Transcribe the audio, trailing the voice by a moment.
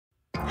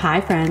Hi,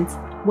 friends.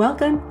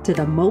 Welcome to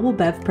the Mobile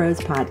Bev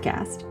Pros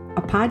podcast,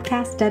 a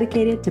podcast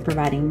dedicated to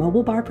providing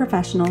mobile bar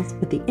professionals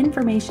with the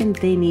information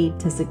they need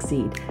to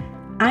succeed.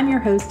 I'm your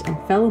host and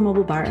fellow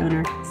mobile bar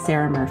owner,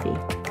 Sarah Murphy.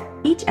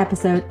 Each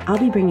episode, I'll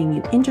be bringing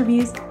you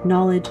interviews,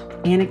 knowledge,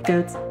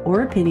 anecdotes,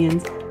 or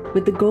opinions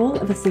with the goal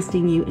of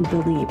assisting you in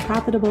building a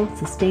profitable,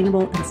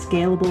 sustainable, and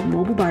scalable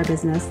mobile bar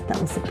business that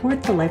will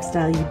support the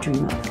lifestyle you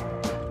dream of.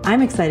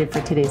 I'm excited for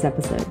today's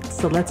episode,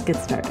 so let's get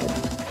started.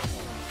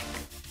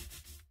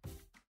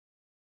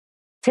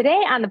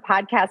 Today on the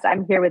podcast,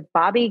 I'm here with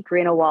Bobby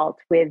Greenawalt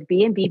with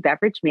B&B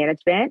Beverage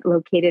Management,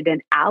 located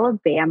in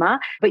Alabama.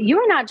 But you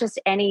are not just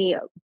any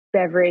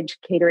beverage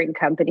catering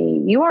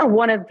company. You are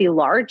one of the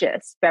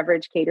largest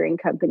beverage catering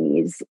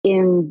companies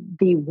in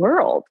the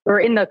world, or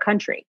in the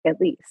country, at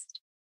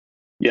least.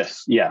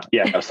 Yes. Yeah.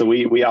 So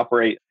we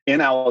operate in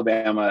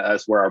Alabama.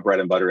 That's where our bread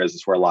and butter is.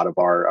 It's where a lot of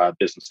our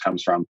business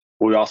comes from.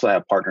 We also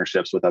have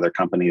partnerships with other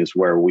companies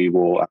where we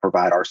will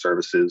provide our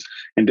services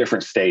in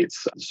different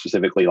states,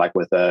 specifically like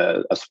with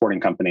a sporting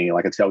company,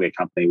 like a tailgate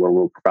company, where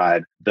we'll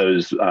provide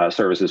those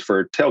services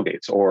for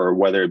tailgates, or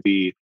whether it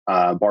be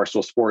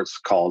Barstool Sports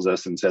calls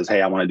us and says,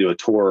 hey, I want to do a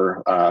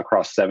tour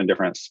across 7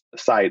 different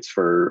sites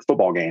for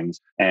football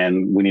games.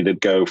 And we need to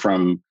go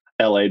from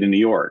LA to New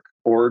York.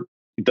 Or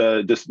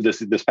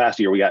this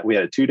past year, we had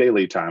a 2-day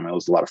lead time. It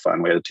was a lot of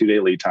fun. We had a 2-day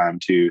lead time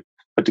to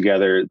put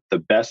together the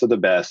best of the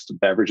best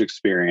beverage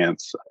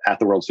experience at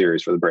the World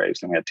Series for the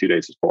Braves. And we had 2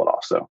 days to pull it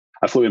off. So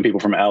I flew in people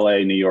from LA,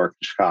 New York,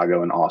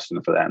 Chicago, and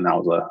Austin for that. And that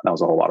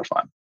was a whole lot of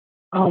fun.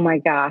 Oh my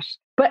gosh.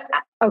 But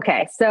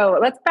okay, so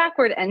let's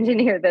backward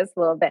engineer this a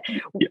little bit.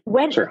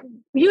 Yeah, sure.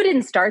 You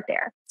didn't start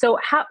there. So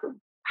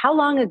how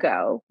long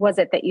ago was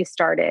it that you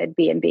started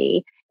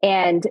B&B?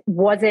 And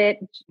was it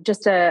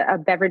just a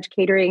beverage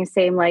catering,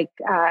 same like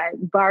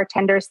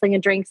bartender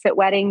slinging drinks at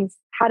weddings?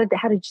 How did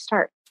you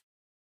start?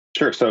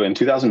 Sure. So in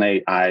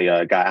 2008,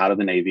 I got out of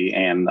the Navy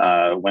and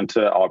went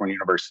to Auburn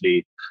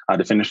University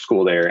to finish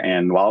school there.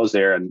 And while I was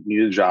there, I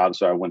needed a job.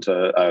 So I went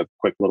to a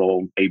quick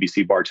little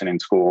ABC bartending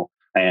school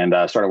and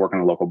started working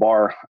at a local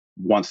bar.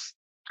 Once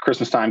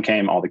Christmas time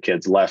came, all the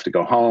kids left to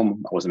go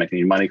home. I wasn't making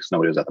any money because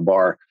nobody was at the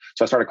bar.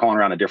 So I started calling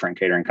around to different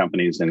catering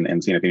companies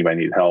and seeing if anybody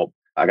needed help.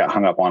 I got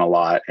hung up on a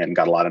lot and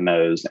got a lot of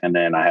no's. And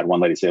then I had one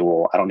lady say,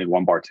 well, I don't need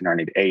one bartender, I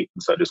need 8.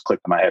 And so it just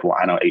clicked in my head, well,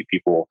 I know 8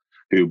 people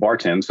who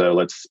bartend, so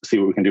let's see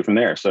what we can do from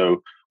there.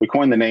 So we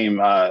coined the name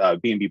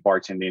B&B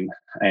Bartending,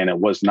 and it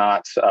was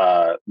not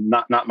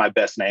my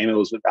best name.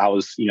 I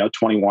was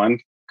 21,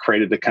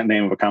 created the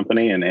name of a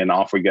company, and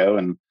off we go.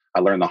 And I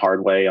learned the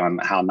hard way on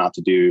how not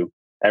to do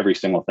every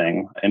single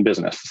thing in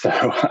business.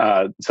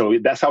 So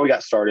that's how we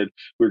got started.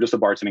 We were just a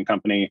bartending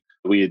company.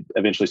 We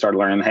eventually started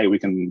learning, hey, we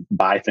can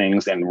buy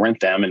things and rent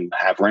them and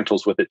have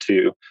rentals with it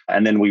too.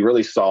 And then we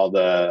really saw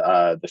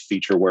the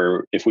feature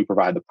where if we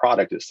provide the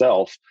product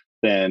itself,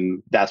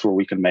 then that's where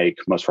we can make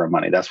most of our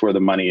money. That's where the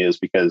money is,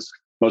 because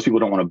most people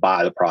don't want to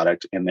buy the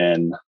product and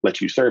then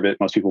let you serve it.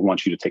 Most people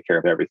want you to take care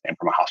of everything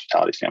from a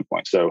hospitality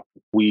standpoint. So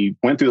we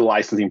went through the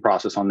licensing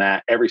process on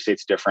that. Every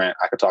state's different.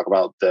 I could talk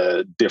about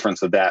the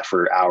difference of that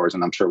for hours,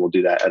 and I'm sure we'll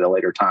do that at a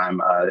later time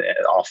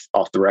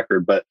off the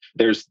record. But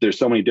there's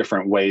so many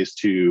different ways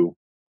to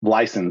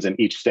license in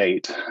each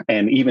state.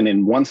 And even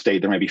in one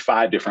state, there may be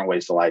 5 different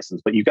ways to license,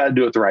 but you got to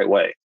do it the right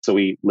way. So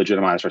we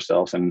legitimized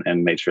ourselves and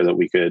made sure that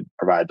we could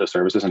provide those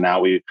services. And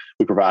now we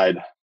provide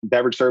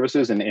beverage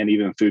services and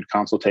even food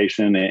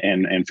consultation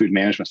and food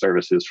management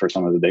services for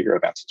some of the bigger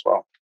events as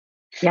well.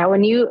 Yeah.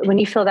 When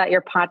you filled out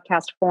your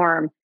podcast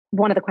form,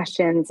 one of the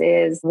questions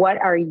is, what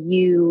are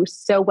you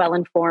so well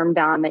informed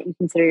on that you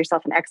consider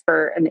yourself an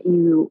expert and that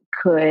you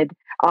could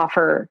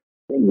offer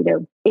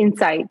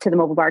insight to the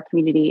mobile bar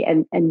community,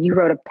 and you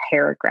wrote a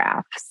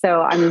paragraph.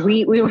 So I mean,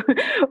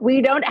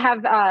 we don't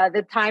have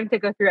the time to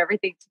go through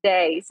everything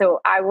today. So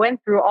I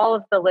went through all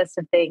of the list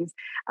of things,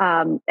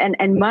 and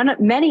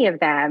many of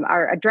them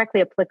are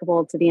directly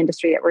applicable to the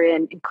industry that we're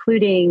in,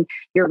 including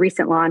your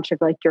recent launch of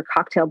like your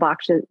cocktail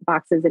boxes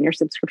and your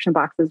subscription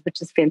boxes,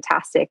 which is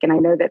fantastic. And I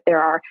know that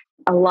there are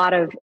a lot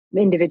of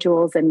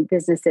individuals and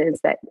businesses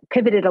that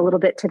pivoted a little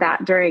bit to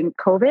that during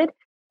COVID.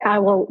 I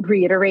will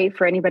reiterate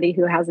for anybody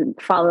who hasn't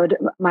followed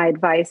my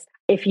advice.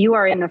 If you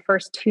are in the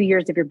first 2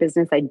 years of your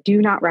business, I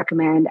do not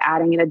recommend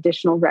adding an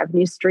additional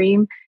revenue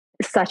stream,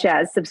 such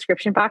as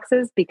subscription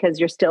boxes, because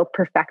you're still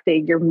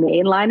perfecting your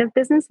main line of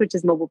business, which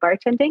is mobile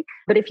bartending.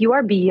 But if you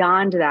are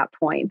beyond that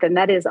point, then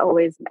that is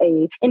always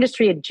a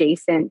industry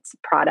adjacent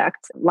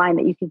product line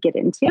that you could get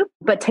into.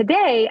 But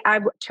today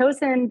I've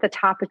chosen the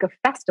topic of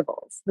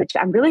festivals, which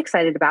I'm really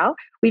excited about.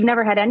 We've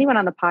never had anyone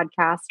on the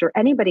podcast or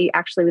anybody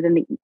actually within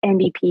the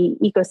MVP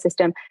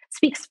ecosystem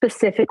speak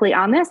specifically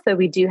on this, though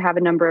we do have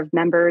a number of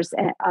members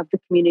of the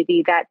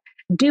community that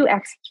do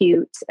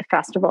execute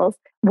festivals.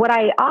 What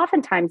I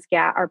oftentimes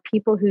get are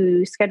people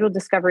who schedule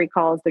discovery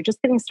calls. They're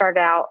just getting started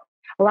out.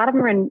 A lot of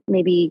them are in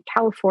maybe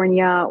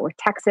California or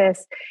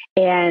Texas,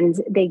 and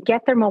they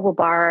get their mobile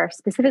bar,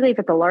 specifically if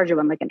it's a larger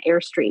one, like an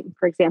Airstream,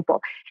 for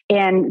example,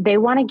 and they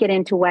want to get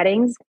into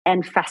weddings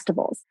and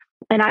festivals.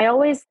 And I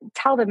always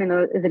tell them in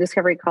the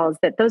discovery calls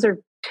that those are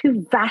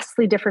two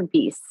vastly different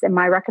beasts. And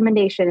my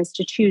recommendation is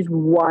to choose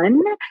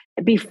one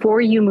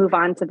before you move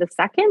on to the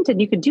second.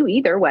 And you could do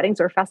either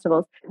weddings or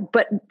festivals.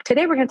 But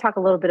today we're going to talk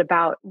a little bit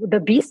about the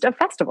beast of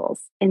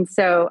festivals. And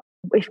so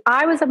if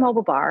I was a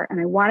mobile bar and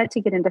I wanted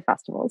to get into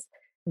festivals,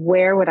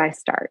 where would I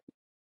start?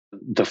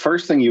 The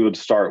first thing you would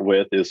start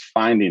with is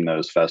finding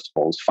those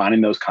festivals,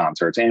 finding those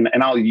concerts. And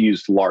I'll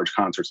use large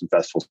concerts and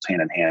festivals hand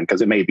in hand,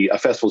 because it may be a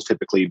festival is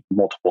typically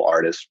multiple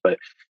artists, but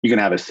you can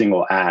have a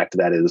single act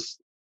that is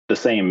the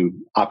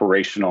same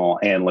operational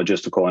and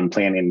logistical and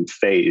planning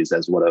phase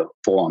as what a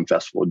full-on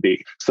festival would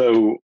be.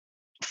 So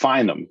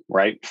find them,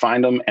 right?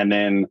 Find them. And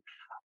then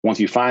once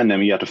you find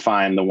them, you have to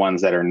find the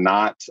ones that are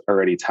not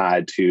already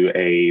tied to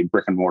a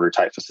brick and mortar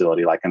type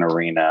facility like an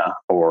arena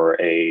or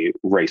a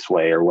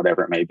raceway or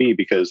whatever it may be,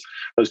 because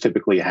those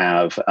typically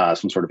have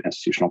some sort of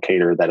institutional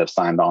caterer that have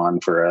signed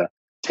on for a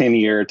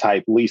 10-year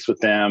type lease with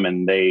them,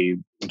 and they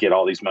get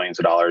all these millions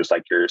of dollars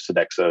like your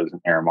Sodexos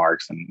and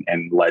Aramarks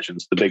and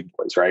Legends, the big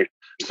boys, right?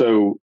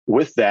 So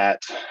with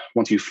that,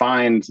 once you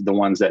find the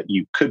ones that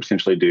you could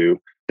potentially do,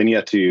 then you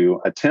have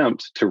to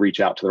attempt to reach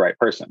out to the right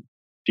person.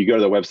 If you go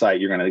to the website,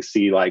 you're going to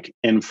see like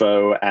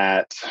info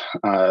at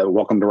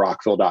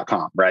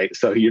welcometorockville.com, right?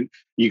 So you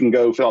can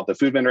go fill out the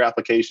food vendor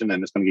application,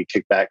 and it's going to get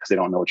kicked back because they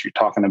don't know what you're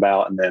talking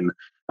about. And then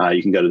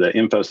you can go to the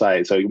info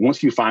site. So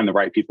once you find the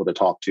right people to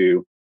talk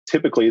to,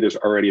 typically there's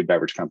already a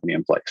beverage company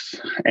in place.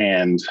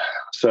 And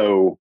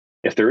so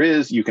if there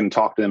is, you can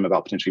talk to them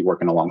about potentially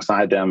working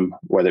alongside them,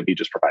 whether it be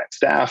just providing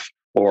staff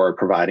or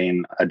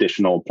providing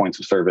additional points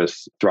of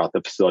service throughout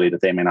the facility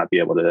that they may not be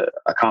able to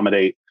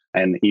accommodate.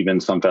 And even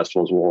some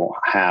festivals will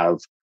have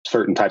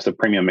certain types of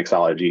premium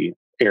mixology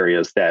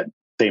areas that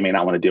they may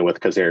not want to deal with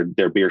because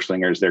they're beer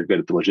slingers. They're good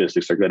at the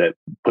logistics. They're good at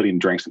putting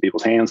drinks in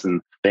people's hands,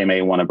 and they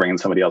may want to bring in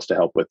somebody else to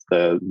help with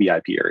the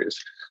VIP areas.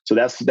 So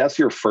that's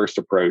your first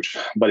approach.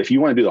 But if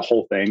you want to do the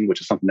whole thing, which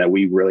is something that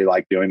we really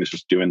like doing, is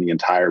just doing the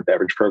entire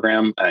beverage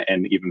program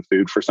and even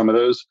food for some of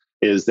those,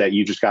 is that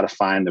you just got to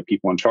find the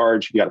people in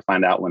charge. You got to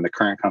find out when the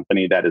current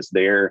company that is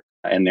there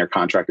and their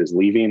contract is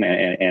leaving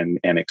and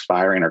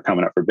expiring or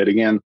coming up for bid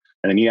again.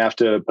 And then you have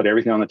to put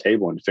everything on the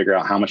table and figure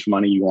out how much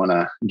money you want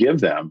to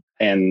give them.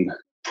 And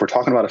if we're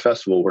talking about a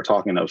festival, we're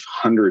talking of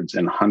hundreds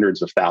and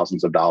hundreds of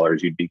thousands of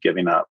dollars you'd be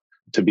giving up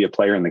to be a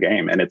player in the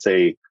game. And it's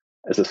a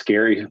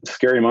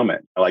scary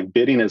moment. Like,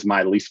 bidding is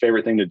my least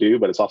favorite thing to do,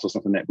 but it's also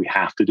something that we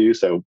have to do.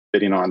 So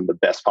bidding on the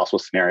best possible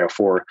scenario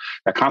for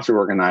a concert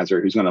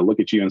organizer who's going to look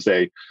at you and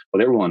say, well,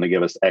 they're willing to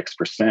give us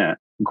X%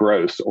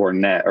 gross or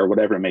net or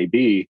whatever it may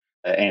be.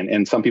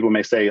 And some people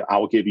may say, I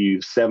will give you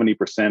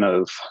 70%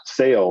 of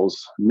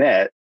sales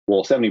net.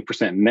 Well,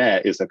 70%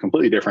 net is a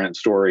completely different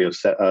story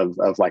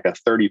of like a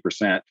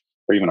 30%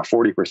 or even a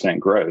 40%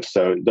 gross.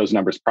 So those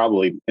numbers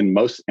probably in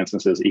most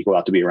instances equal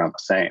out to be around the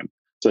same.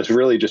 So it's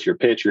really just your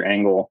pitch, your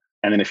angle.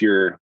 And then if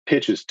your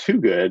pitch is too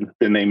good,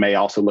 then they may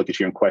also look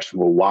at you and question,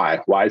 well, why?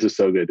 Why is it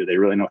so good? Do they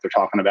really know what they're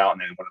talking about? And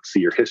they want to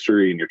see your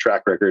history and your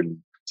track record and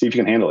see if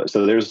you can handle it.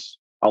 So there's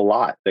a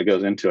lot that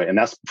goes into it. And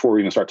that's before we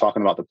even start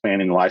talking about the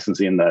planning, the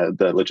licensing,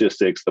 the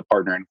logistics, the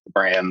partnering with the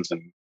brands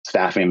and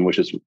staffing, which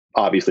is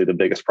obviously the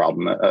biggest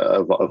problem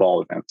of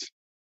all events.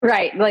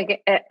 Right.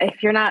 Like,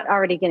 if you're not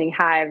already getting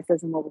hives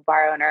as a mobile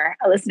bar owner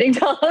listening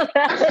to all of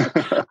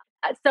that.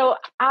 So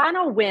on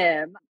a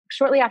whim,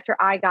 shortly after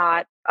I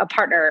got a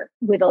partner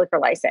with a liquor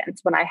license,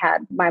 when I had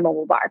my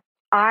mobile bar,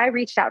 I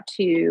reached out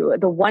to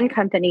the one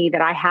company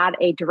that I had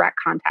a direct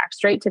contact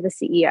straight to the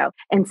CEO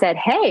and said,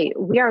 hey,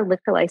 we are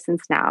liquor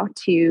licensed now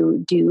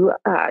to do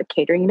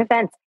catering and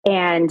events.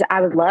 And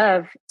I would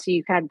love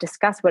to kind of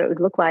discuss what it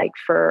would look like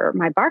for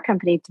my bar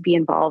company to be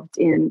involved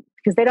in,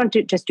 because they don't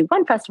just do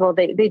one festival.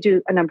 They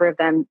do a number of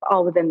them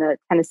all within the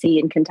Tennessee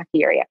and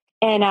Kentucky area.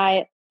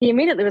 And he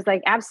immediately was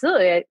like,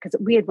 absolutely, because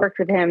we had worked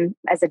with him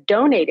as a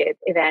donated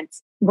event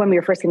when we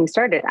were first getting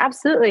started.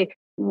 Absolutely.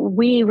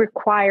 We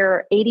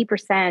require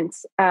 80%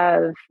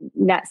 of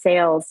net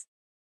sales.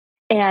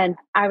 And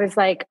I was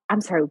like,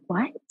 I'm sorry,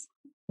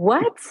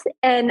 what?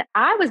 And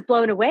I was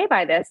blown away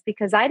by this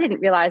because I didn't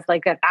realize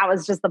like that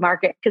was just the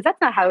market, because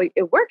that's not how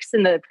it works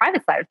in the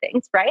private side of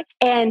things, right?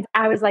 And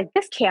I was like,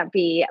 this can't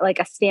be like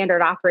a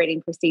standard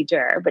operating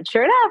procedure. But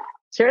sure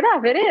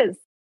enough, it is.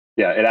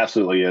 Yeah, it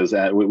absolutely is.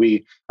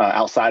 We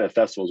outside of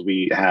festivals,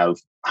 we have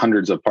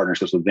hundreds of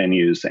partnerships with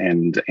venues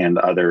and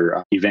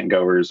other event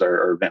goers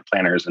or event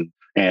planners,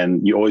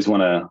 and you always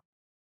want to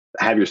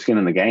have your skin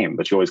in the game,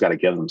 but you always got to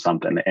give them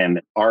something. And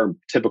our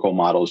typical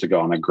model is to go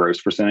on a gross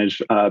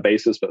percentage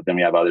basis, but then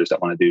we have others that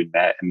want to do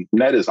net. And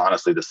net is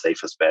honestly the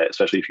safest bet,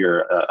 especially if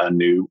you're a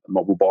new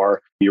mobile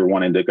bar. You're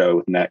wanting to go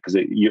with net because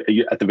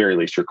you, at the very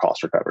least, your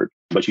costs are covered.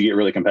 But you get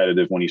really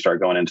competitive when you start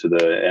going into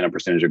in a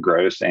percentage of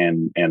gross,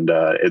 and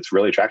it's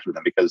really attractive to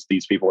them because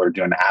these people are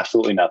doing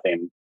absolutely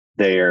nothing.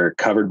 They're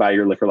covered by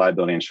your liquor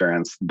liability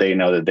insurance. They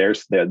know that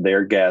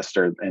their guests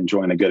are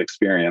enjoying a good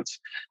experience,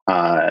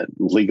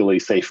 legally,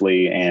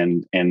 safely,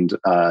 and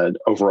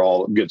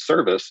overall good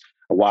service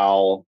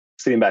while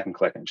sitting back and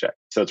collecting a check.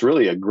 So it's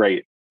really a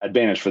great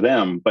advantage for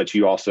them, but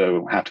you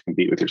also have to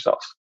compete with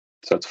yourself.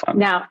 So it's fun.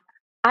 Now,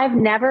 I've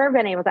never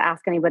been able to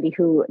ask anybody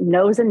who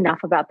knows enough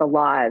about the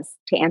laws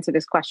to answer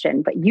this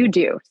question, but you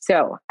do.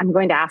 So I'm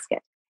going to ask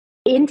it.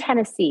 In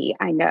Tennessee,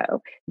 I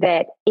know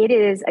that it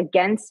is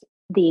against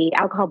the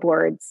alcohol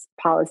board's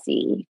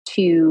policy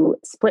to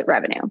split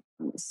revenue.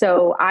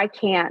 So I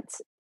can't,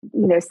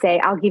 say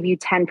I'll give you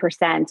 10%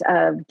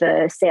 of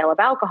the sale of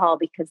alcohol,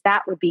 because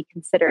that would be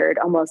considered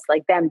almost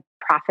like them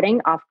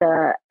profiting off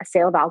the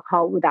sale of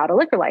alcohol without a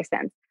liquor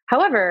license.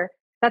 However,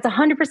 that's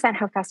 100%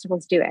 how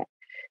festivals do it.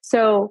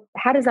 So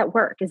how does that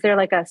work? Is there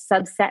like a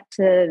subset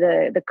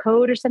to the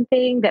code or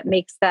something that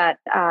makes that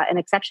an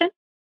exception?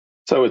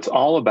 So it's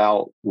all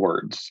about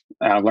words.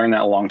 I've learned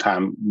that a long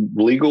time.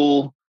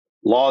 Legal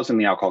laws in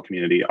the alcohol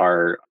community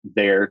are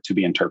there to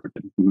be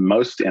interpreted.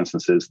 Most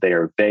instances, they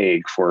are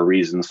vague for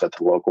reasons that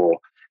the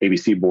local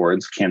ABC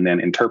boards can then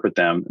interpret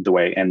them the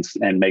way and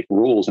make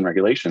rules and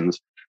regulations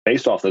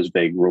based off those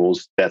vague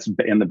rules that's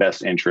in the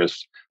best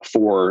interest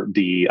for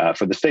the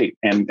state.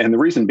 And the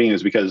reason being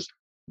is because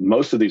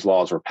most of these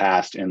laws were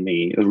passed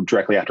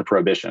directly after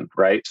Prohibition,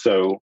 right?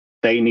 So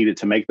they needed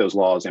to make those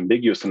laws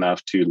ambiguous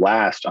enough to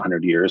last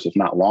 100 years, if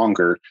not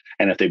longer.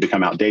 And if they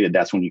become outdated,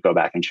 that's when you go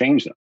back and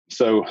change them.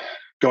 So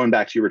going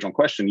back to your original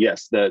question,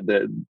 yes,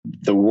 the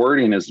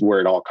wording is where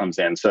it all comes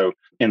in. So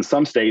in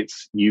some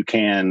states, you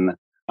can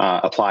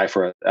apply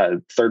for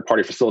a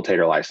third-party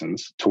facilitator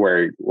license, to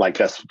where like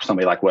that's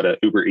somebody like what a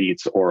Uber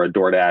Eats or a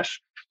DoorDash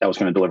that was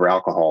going to deliver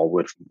alcohol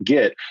would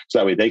get. So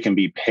that way they can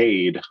be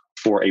paid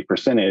for a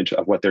percentage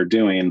of what they're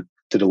doing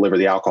to deliver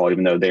the alcohol,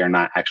 even though they are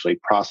not actually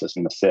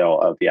processing the sale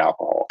of the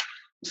alcohol.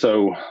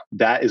 So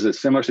that is a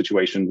similar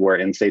situation where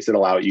in states that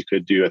allow it, you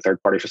could do a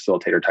third-party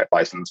facilitator type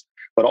license,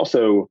 but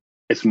also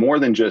it's more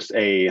than just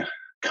a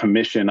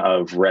commission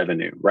of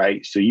revenue,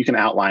 right? So you can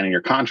outline in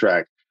your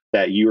contract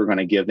that you are going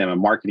to give them a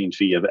marketing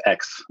fee of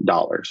X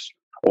dollars,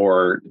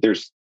 or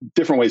there's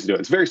different ways to do it.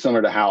 It's very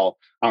similar to how,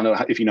 I don't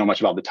know if you know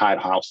much about the Tied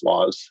House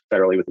laws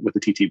federally with the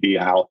TTB,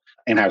 how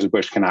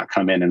Anheuser-Busch cannot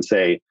come in and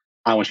say,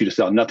 I want you to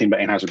sell nothing but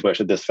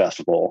Anheuser-Busch at this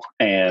festival.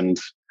 And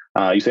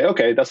you say,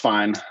 okay, that's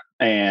fine.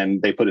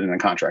 And they put it in a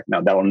contract.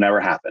 No, that will never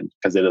happen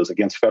because it is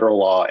against federal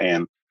law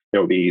and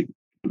there will be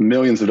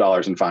millions of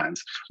dollars in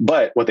fines.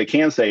 But what they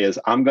can say is,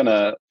 I'm going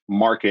to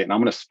market and I'm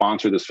going to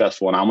sponsor this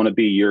festival and I'm going to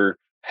be your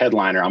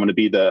headliner. I'm going to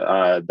be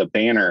the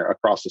banner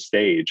across the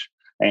stage.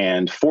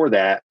 And for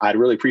that, I'd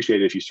really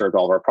appreciate it if you served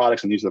all of our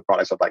products. And these are the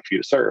products I'd like for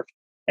you to serve.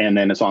 And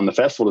then it's on the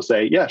festival to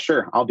say, yeah,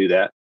 sure, I'll do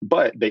that.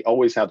 But they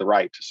always have the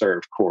right to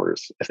serve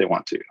Coors if they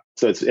want to.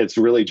 So it's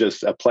really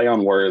just a play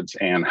on words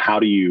and how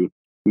do you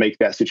make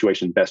that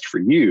situation best for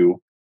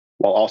you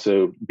while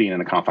also being in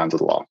the confines of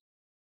the law.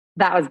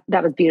 That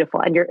was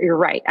beautiful. And you're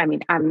right. I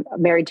mean, I'm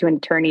married to an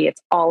attorney.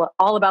 It's all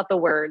about the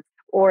words,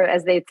 or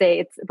as they say,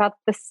 it's about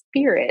the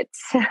spirit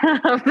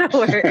of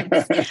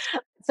the words.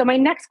 So my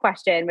next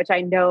question, which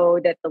I know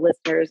that the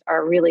listeners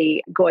are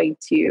really going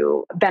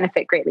to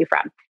benefit greatly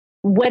from.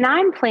 When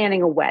I'm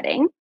planning a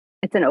wedding,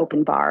 it's an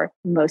open bar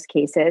in most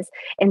cases.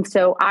 And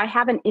so I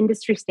have an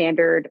industry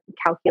standard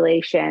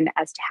calculation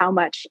as to how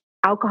much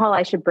alcohol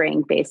I should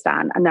bring based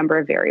on a number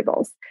of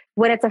variables.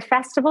 When it's a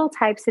festival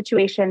type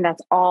situation,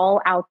 that's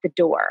all out the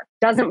door.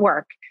 Doesn't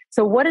work.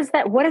 So what is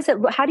that? What is it?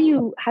 How do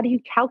you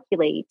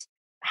calculate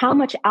how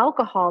much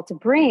alcohol to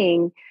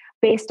bring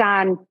based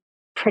on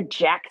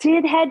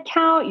projected head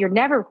count? You're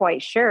never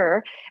quite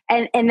sure.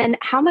 And then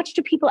how much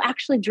do people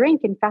actually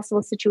drink in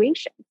festival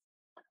situations?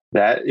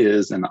 That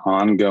is an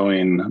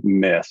ongoing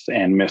myth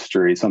and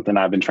mystery, something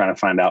I've been trying to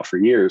find out for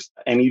years.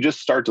 And you just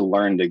start to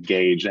learn to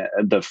gauge.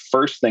 The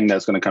first thing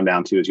that's going to come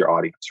down to is your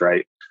audience,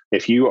 right?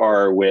 If you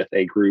are with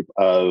a group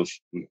of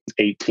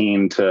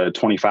 18 to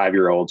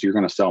 25-year-olds, you're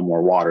going to sell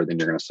more water than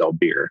you're going to sell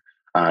beer,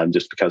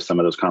 just because some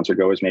of those concert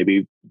goers may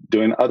be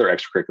doing other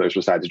extracurriculars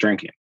besides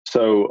drinking.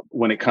 So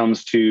when it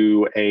comes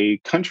to a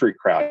country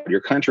crowd,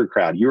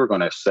 you are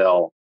going to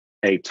sell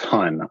a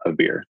ton of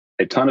beer.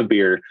 A ton of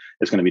beer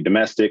is going to be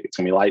domestic. It's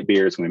going to be light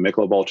beer. It's going to be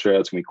Michelob Ultra.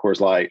 It's going to be Coors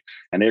Light.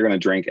 And they're going to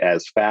drink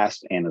as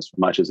fast and as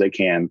much as they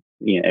can,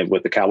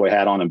 with the cowboy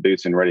hat on and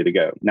boots and ready to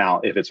go. Now,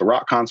 if it's a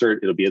rock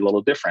concert, it'll be a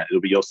little different.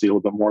 You'll see a little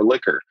bit more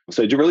liquor.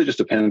 So it really just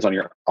depends on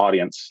your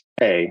audience.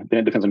 Then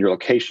it depends on your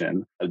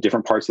location.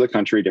 Different parts of the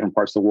country, different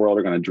parts of the world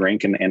are going to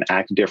drink and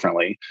act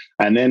differently.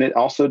 And then it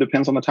also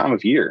depends on the time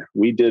of year.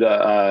 We did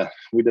a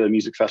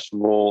music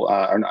festival,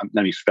 or not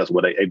music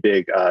festival, but a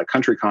big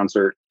country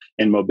concert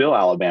in Mobile,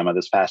 Alabama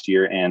this past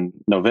year in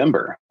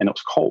November, and it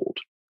was cold.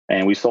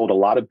 And we sold a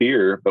lot of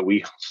beer, but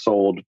we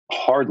sold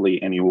hardly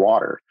any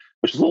water,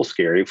 which is a little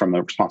scary from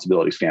a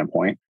responsibility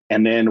standpoint.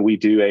 And then we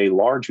do a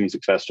large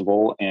music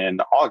festival in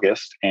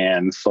August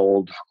and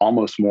sold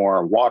almost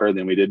more water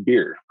than we did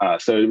beer.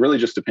 So it really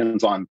just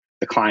depends on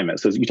the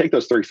climate. So you take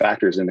those three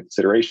factors into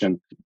consideration.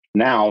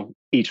 Now,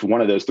 each one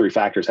of those three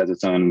factors has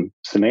its own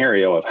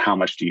scenario of how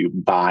much do you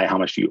buy, how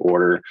much do you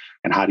order,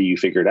 and how do you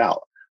figure it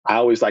out. I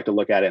always like to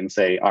look at it and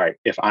say, all right,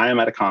 if I am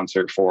at a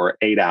concert for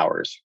 8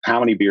 hours, how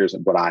many beers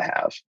would I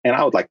have? And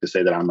I would like to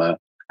say that I'm a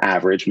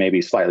average,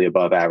 maybe slightly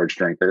above average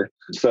drinker.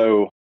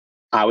 So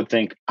I would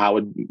think I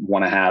would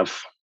want to have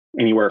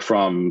anywhere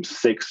from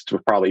 6 to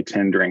probably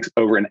 10 drinks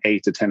over an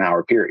 8 to 10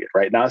 hour period,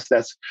 right? Now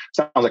that's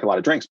sounds like a lot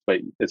of drinks, but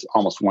it's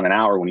almost one an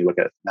hour when you look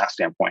at it from that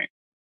standpoint.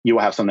 You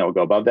will have some that will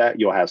go above that.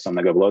 You'll have some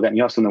that go below that, and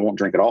you'll have some that won't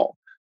drink at all.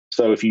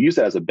 So if you use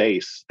that as a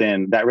base,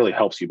 then that really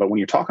helps you. But when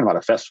you're talking about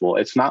a festival,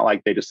 it's not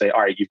like they just say,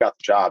 all right, you've got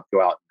the job,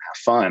 go out and have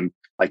fun.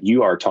 Like,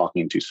 you are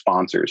talking to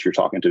sponsors, you're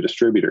talking to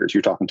distributors,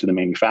 you're talking to the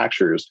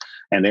manufacturers,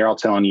 and they're all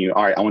telling you,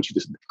 all right, I want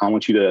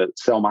you to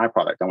sell my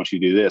product. I want you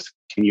to do this.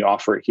 Can you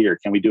offer it here?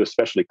 Can we do a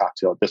specialty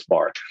cocktail at this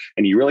bar?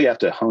 And you really have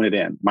to hone it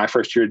in. My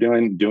first year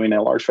doing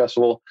a large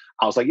festival,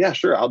 I was like, yeah,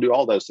 sure, I'll do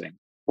all those things.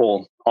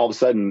 Well, all of a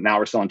sudden now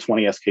we're selling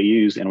 20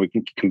 SKUs and we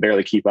can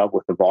barely keep up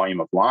with the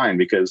volume of line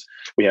because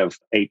we have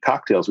 8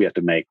 cocktails we have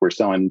to make. We're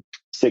selling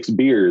 6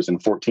 beers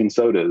and 14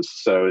 sodas.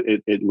 So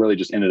it really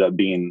just ended up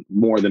being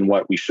more than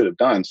what we should have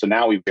done. So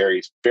now we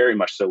very, very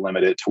much so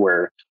limit it to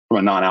where, from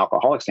a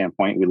non-alcoholic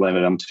standpoint, we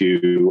limit them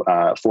to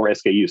 4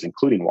 SKUs,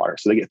 including water.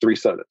 So they get 3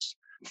 sodas.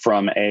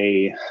 From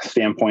a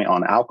standpoint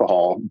on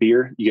alcohol,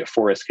 beer, you get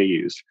 4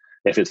 SKUs.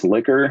 If it's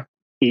liquor,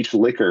 each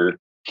liquor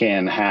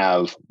can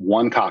have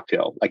 1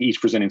 cocktail, like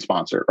each presenting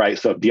sponsor, right?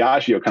 So if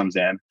Diageo comes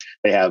in,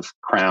 they have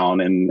Crown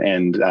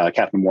and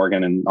Captain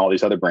Morgan and all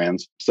these other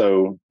brands.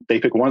 So they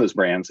pick one of those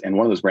brands, and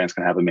one of those brands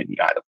can have a menu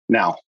item.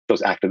 Now,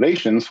 those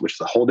activations, which is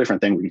a whole different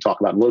thing we can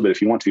talk about in a little bit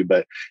if you want to,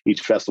 but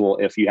each festival,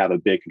 if you have a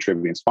big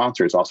contributing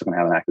sponsor, is also going to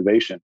have an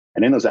activation.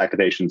 And in those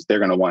activations, they're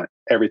going to want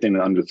everything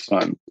under the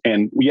sun.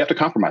 And you have to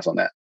compromise on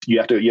that. You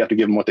have to give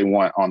them what they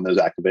want on those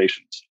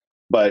activations.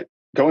 But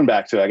going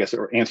back to, I guess,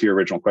 or answer your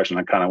original question,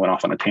 I kind of went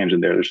off on a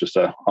tangent there. There's just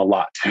a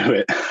lot to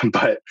it.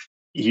 But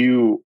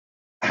you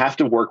have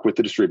to work with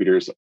the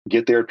distributors,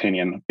 get their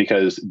opinion,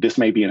 because this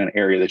may be in an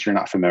area that you're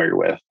not familiar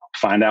with.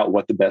 Find out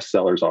what the best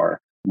sellers are.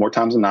 More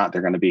times than not,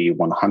 they're going to be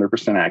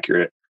 100%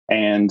 accurate.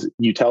 And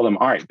you tell them,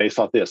 all right, based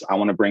off this, I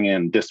want to bring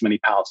in this many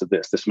pallets of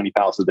this many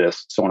pallets of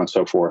this, so on and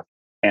so forth.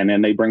 And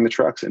then they bring the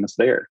trucks and it's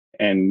there.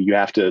 And you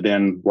have to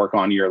then work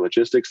on your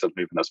logistics of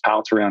moving those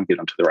pallets around, get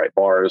them to the right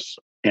bars,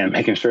 and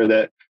making sure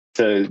that,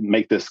 to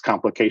make this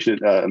complication,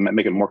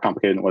 make it more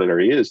complicated than what it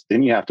already is,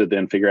 then you have to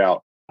then figure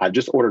out, I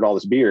just ordered all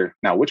this beer.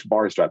 Now, which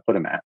bars do I put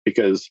them at?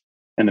 Because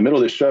in the middle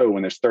of the show,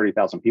 when there's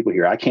 30,000 people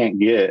here, I can't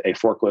get a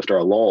forklift or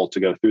a lull to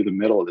go through the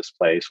middle of this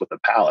place with a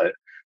pallet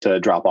to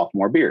drop off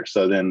more beer.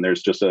 So then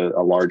there's just a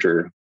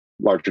larger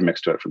mix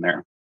to it from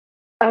there.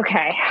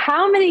 Okay.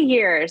 How many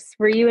years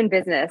were you in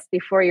business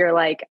before you're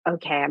like,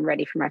 okay, I'm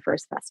ready for my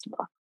first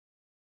festival?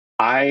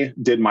 I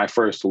did my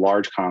first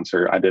large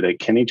concert. I did a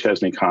Kenny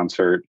Chesney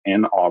concert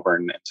in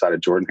Auburn inside of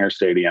Jordan-Hare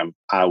Stadium.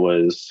 I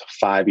was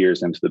 5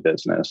 years into the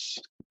business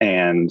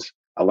and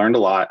I learned a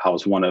lot. I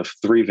was one of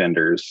 3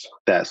 vendors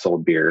that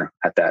sold beer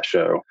at that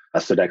show.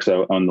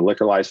 Sodexo owned the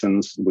liquor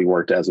license. We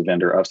worked as a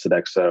vendor of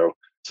Sodexo.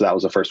 So that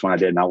was the first one I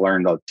did. And I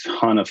learned a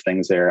ton of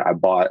things there.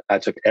 I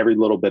took every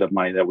little bit of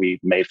money that we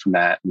made from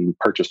that and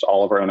purchased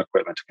all of our own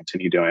equipment to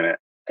continue doing it.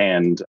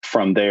 And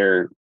from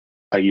there,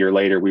 a year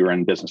later, we were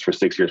in business for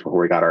 6 years before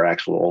we got our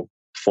actual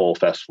full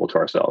festival to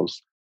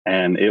ourselves.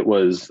 And it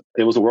was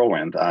a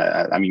whirlwind.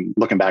 I mean,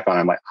 looking back on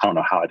it, I'm like, I don't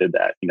know how I did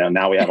that.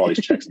 Now we have all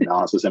these checks and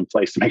balances in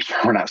place to make sure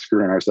we're not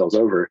screwing ourselves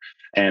over.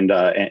 And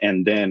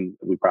then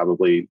we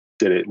probably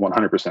did it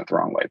 100% the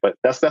wrong way. But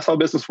that's how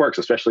business works,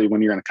 especially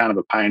when you're in a kind of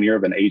a pioneer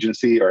of an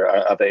agency or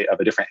of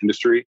a different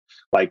industry,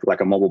 like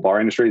a mobile bar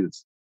industry.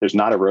 There's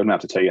not a roadmap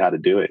to tell you how to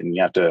do it, and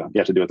you have to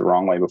do it the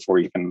wrong way before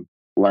you can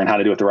learn how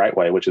to do it the right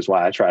way, which is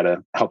why I try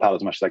to help out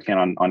as much as I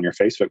can on your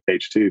Facebook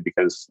page too,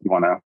 because you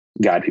want to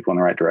guide people in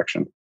the right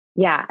direction.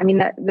 Yeah. I mean,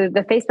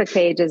 the Facebook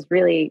page is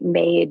really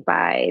made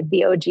by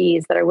the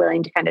OGs that are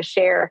willing to kind of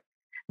share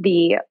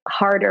the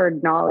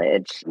hard-earned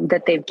knowledge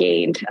that they've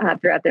gained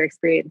throughout their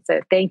experience. So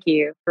thank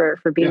you for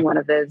being one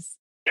of those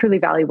truly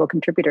valuable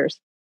contributors.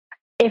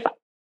 If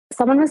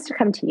someone was to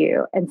come to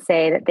you and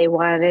say that they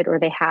wanted or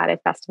they had a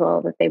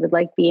festival that they would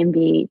like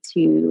B&B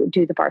to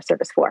do the bar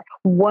service for,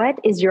 what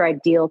is your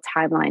ideal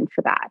timeline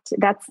for that?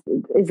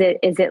 Is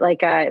it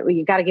like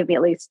you got to give me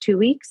at least 2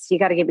 weeks? You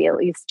got to give me at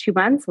least 2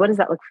 months? What does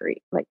that look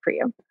like for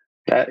you?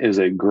 That is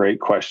a great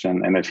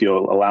question. And if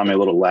you'll allow me a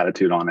little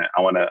latitude on it,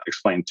 I want to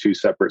explain 2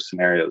 separate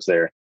scenarios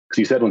there. Because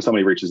you said when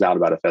somebody reaches out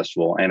about a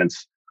festival, and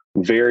it's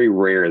very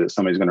rare that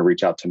somebody's going to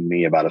reach out to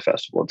me about a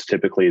festival. It's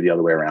typically the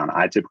other way around.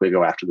 I typically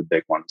go after the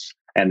big ones.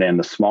 And then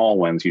the small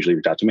ones usually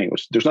reach out to me,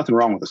 which there's nothing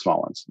wrong with the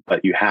small ones,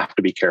 but you have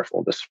to be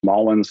careful. The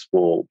small ones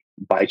will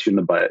bite you in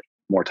the butt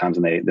more times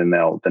than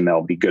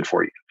they'll be good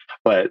for you.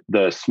 But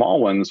the small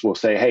ones will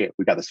say, hey,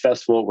 we got this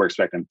festival. We're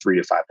expecting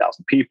 3,000 to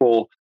 5,000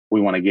 people. We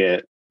want to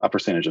get a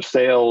percentage of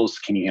sales.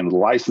 Can you handle the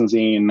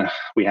licensing?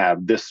 We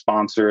have this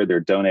sponsor. They're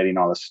donating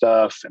all this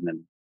stuff. And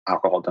then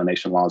alcohol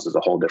donation laws is a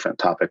whole different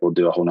topic. We'll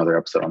do a whole nother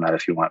episode on that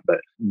if you want. But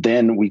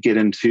then we get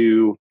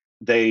into,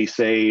 they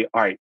say,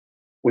 all right,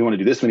 we want to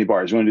do this many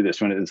bars. We want to do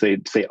this. We want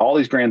to say all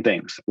these grand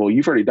things. Well,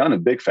 you've already done a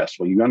big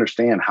festival. You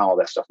understand how all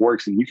that stuff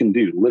works, and you can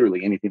do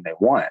literally anything they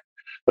want,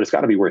 but it's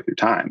got to be worth your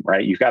time,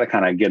 right? You've got to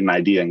kind of get an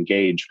idea and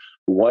gauge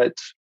what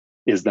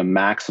is the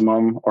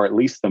maximum or at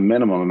least the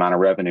minimum amount of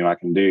revenue I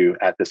can do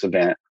at this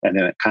event? And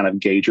then kind of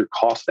gauge your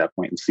cost at that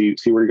point and see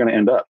where you're going to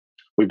end up.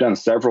 We've done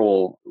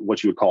several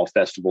what you would call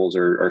festivals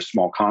or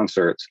small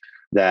concerts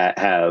that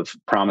have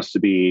promised to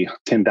be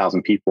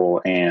 10,000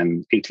 people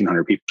and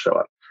 1,800 people show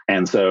up.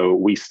 And so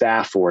we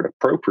staff for it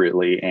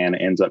appropriately, and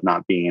it ends up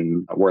not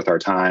being worth our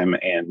time.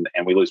 And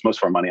we lose most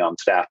of our money on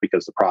staff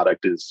because the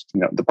product is,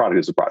 the product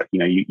is the product.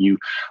 You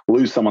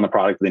lose some on the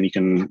product, then you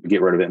can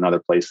get rid of it in other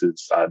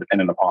places,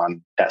 depending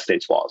upon that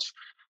state's laws.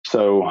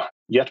 So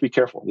you have to be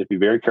careful. You have to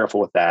be very careful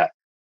with that.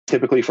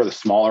 Typically for the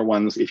smaller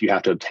ones, if you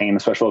have to obtain a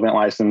special event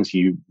license,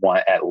 you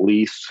want at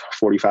least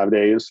 45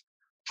 days.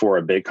 For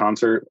a big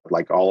concert,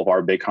 like all of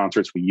our big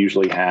concerts, we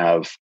usually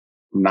have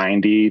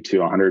 90 to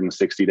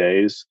 160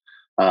 days.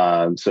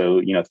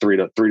 So, 3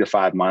 to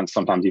 5 months,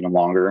 sometimes even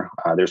longer.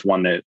 There's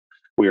one that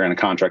we are in a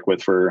contract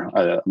with for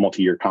a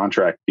multi-year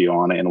contract deal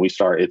on it. And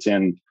it's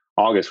in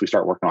August, we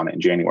start working on it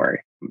in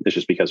January. It's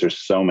just because there's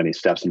so many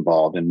steps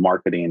involved in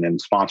marketing and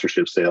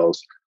sponsorship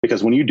sales.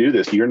 Because when you do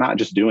this, you're not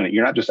just doing it.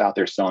 You're not just out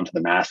there selling to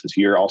the masses.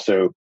 You're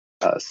also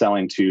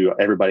selling to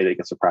everybody that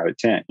gets a private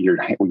tent. You're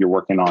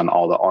working on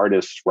all the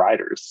artists,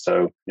 writers.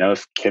 So,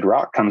 if Kid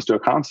Rock comes to a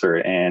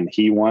concert and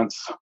he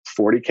wants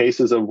 40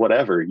 cases of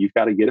whatever, you've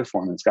got to get it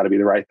for him. It's got to be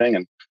the right thing.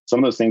 And some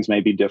of those things may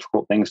be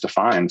difficult things to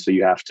find. So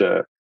you have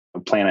to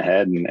plan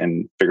ahead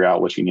and figure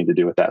out what you need to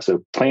do with that.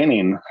 So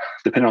planning,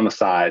 depending on the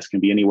size,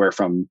 can be anywhere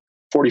from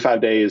 45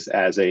 days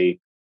as a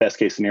best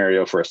case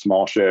scenario for a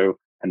small show,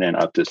 and then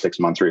up to 6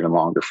 months or even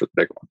longer for the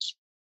big ones.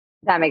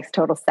 That makes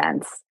total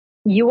sense.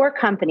 Your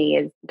company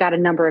has got a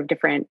number of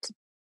different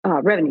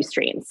revenue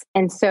streams.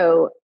 And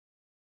so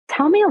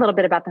tell me a little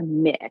bit about the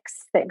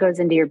mix that goes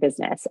into your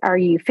business. Are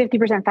you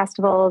 50%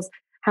 festivals,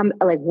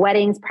 like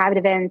weddings, private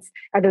events?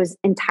 Are those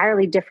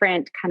entirely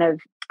different kind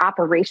of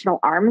operational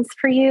arms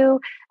for you?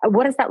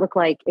 What does that look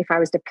like if I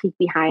was to peek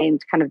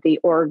behind kind of the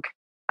org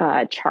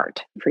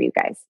chart for you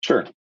guys?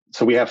 Sure.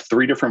 So we have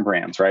 3 different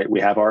brands, right? We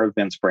have our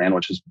events brand,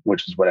 which is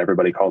what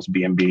everybody calls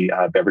B&B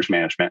Beverage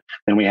Management.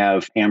 Then we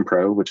have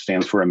AMPRO, which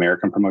stands for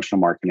American Promotional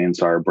Marketing.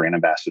 It's our brand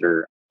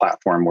ambassador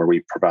platform where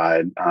we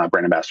provide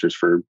brand ambassadors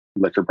for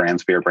liquor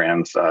brands, beer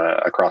brands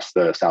across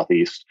the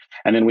Southeast.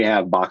 And then we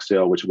have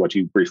Boxdale, which is what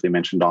you briefly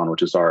mentioned on,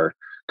 which is our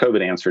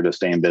COVID answer to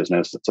stay in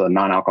business. It's a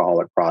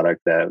non-alcoholic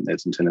product that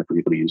is intended for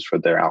people to use for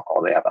their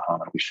alcohol they have at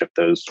home. And we ship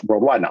those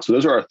worldwide now. So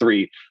those are our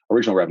 3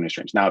 original revenue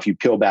streams. Now, if you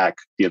peel back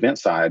the event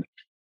side,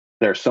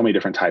 there are so many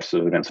different types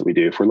of events that we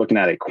do. If we're looking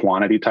at a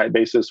quantity type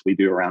basis, we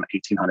do around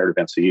 1,800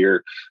 events a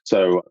year.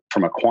 So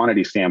from a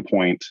quantity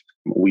standpoint,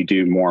 we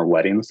do more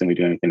weddings than we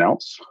do anything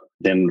else.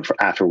 Then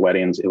after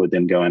weddings, it would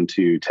then go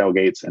into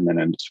tailgates and then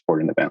into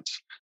supporting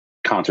events.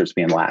 Concerts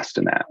being last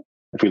in that.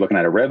 If we're looking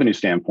at a revenue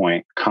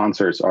standpoint,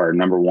 concerts are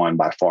number one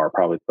by far,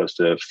 probably close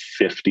to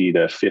 50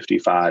 to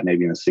 55,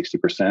 maybe even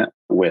 60%,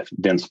 with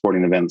then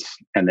supporting events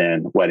and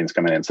then weddings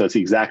coming in. So it's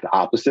the exact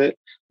opposite.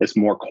 It's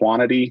more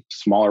quantity,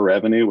 smaller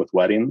revenue with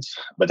weddings,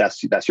 but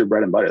that's your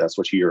bread and butter. That's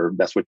what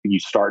you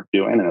start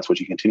doing, and that's what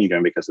you continue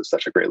doing because it's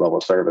such a great level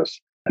of service.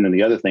 And then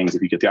the other things,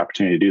 if you get the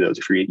opportunity to do those,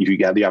 if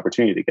you have the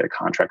opportunity to get a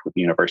contract with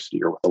the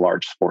university or with a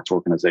large sports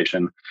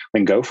organization,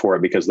 then go for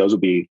it, because those will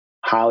be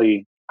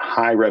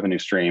high revenue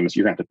streams.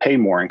 You're going to have to pay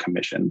more in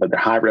commission, but they're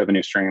high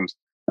revenue streams.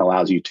 That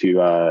allows you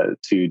to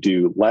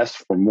do less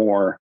for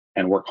more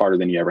and work harder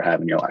than you ever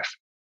have in your life.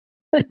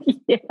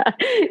 Yeah.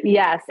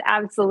 Yes,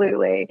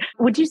 absolutely.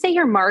 Would you say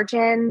your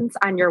margins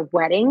on your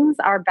weddings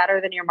are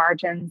better than your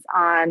margins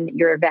on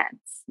your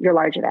events, your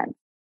large events?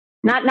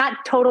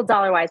 Not total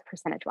dollar wise,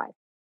 percentage wise.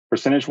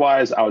 Percentage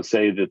wise, I would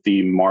say that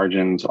the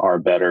margins are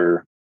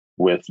better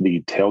with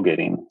the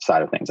tailgating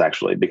side of things,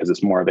 actually, because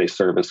it's more of a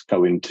service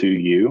going to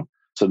you.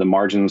 So the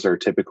margins are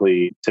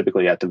typically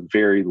at the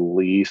very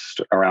least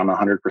around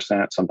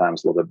 100%,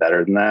 sometimes a little bit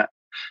better than that.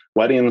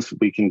 Weddings,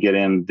 we can get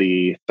in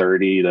the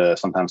 30 to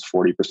sometimes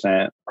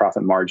 40%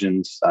 profit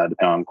margins, depending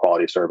on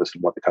quality of service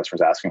and what the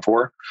customer's asking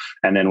for.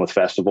 And then with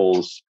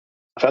festivals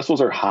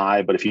are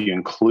high, but if you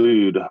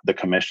include the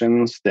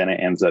commissions, then it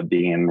ends up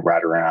being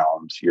right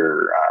around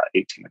your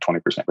 18 to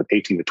 20%. With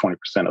 18 to 20%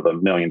 of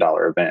 $1 million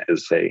event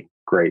is a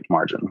great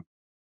margin.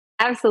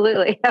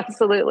 Absolutely.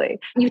 Absolutely.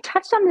 You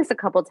touched on this a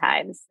couple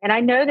times. And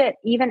I know that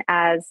even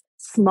as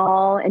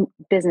small and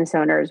business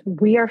owners,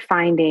 we are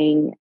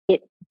finding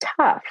it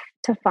tough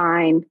to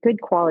find good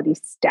quality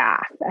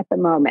staff at the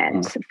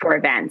moment for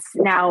events.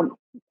 Now,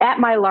 at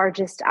my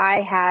largest,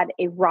 I had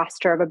a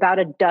roster of about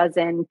a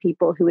dozen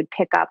people who would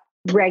pick up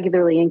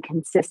regularly and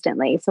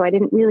consistently. So I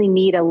didn't really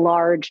need a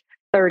large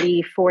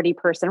 30, 40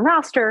 person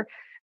roster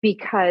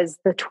because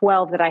the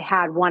 12 that I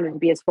had wanted to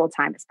be as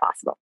full-time as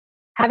possible.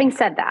 Having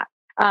said that,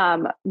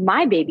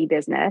 my baby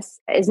business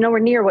is nowhere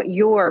near what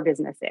your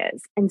business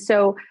is. And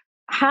so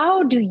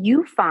how do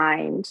you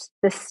find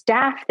the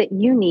staff that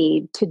you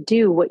need to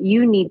do what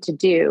you need to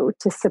do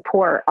to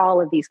support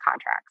all of these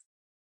contracts?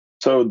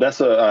 So that's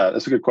a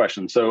good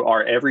question. So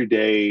our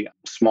everyday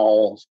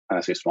small,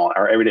 I say small,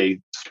 our everyday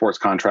sports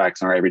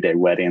contracts and our everyday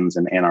weddings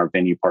and our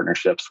venue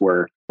partnerships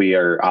where we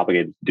are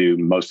obligated to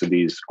do most of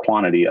these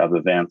quantity of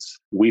events.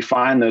 We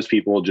find those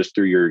people just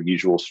through your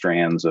usual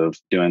strands of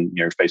doing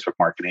your Facebook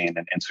marketing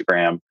and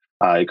Instagram,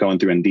 going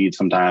through Indeed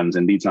sometimes.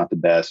 Indeed's not the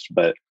best,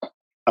 but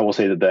I will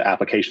say that the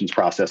applications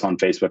process on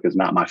Facebook is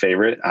not my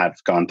favorite.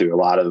 I've gone through a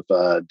lot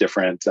of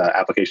different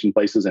application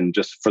places, and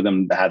just for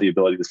them to have the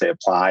ability to say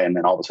apply, and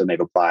then all of a sudden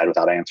they've applied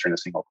without answering a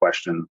single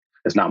question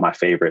is not my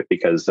favorite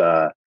because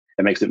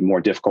it makes it more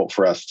difficult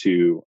for us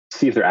to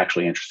see if they're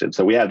actually interested.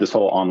 So we have this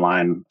whole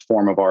online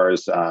form of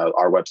ours.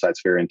 Our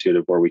website's very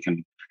intuitive where we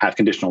can have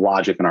conditional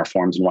logic in our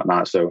forms and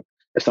whatnot. So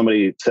if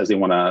somebody says they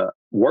want to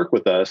work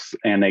with us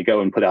and they go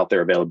and put out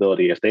their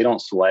availability, if they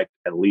don't select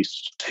at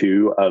least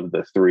 2 of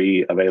the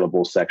 3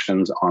 available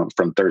sections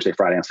from Thursday,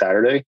 Friday, and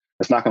Saturday,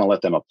 it's not going to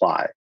let them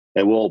apply.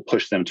 It will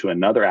push them to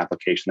another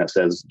application that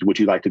says, would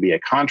you like to be a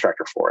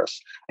contractor for us?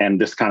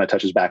 And this kind of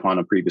touches back on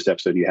a previous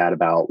episode you had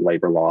about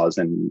labor laws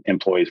and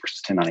employees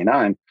versus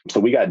 1099. So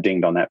we got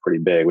dinged on that pretty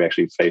big. We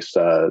actually faced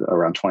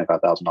around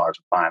 $25,000 of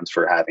fines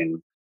for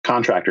having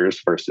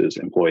contractors versus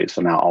employees.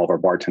 So now all of our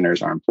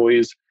bartenders are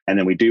employees. And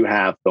then we do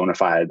have bona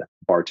fide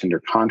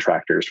bartender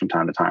contractors from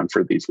time to time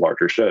for these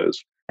larger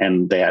shows.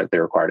 And they're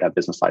required to have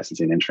business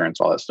licensing, insurance,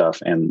 all that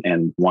stuff.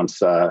 And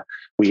once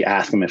we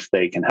ask them if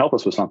they can help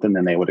us with something,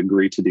 then they would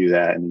agree to do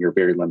that. And you're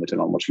very limited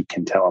on what you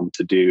can tell them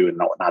to do and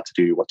what not to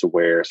do, what to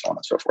wear, so on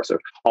and so forth. So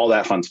all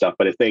that fun stuff.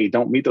 But if they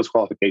don't meet those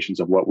qualifications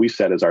of what we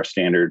set as our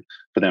standard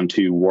for them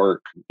to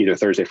work either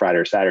Thursday, Friday,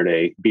 or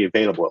Saturday, be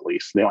available at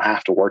least. They don't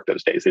have to work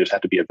those days. They just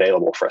have to be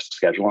available for us to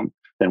schedule them.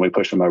 Then we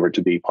push them over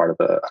to be part of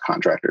a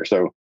contractor.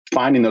 So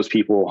finding those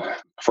people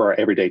for our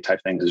everyday type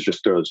things is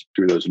just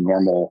through those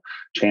normal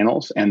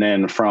channels. And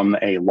then from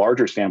a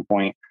larger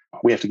standpoint,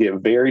 we have to get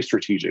very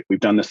strategic. We've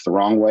done this the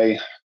wrong way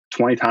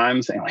 20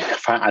 times. And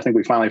I think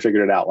we finally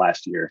figured it out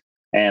last year.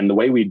 And the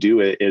way we do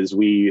it is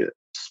we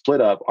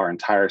split up our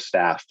entire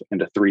staff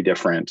into 3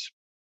 different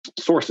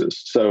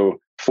sources. So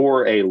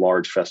for a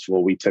large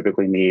festival, we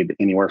typically need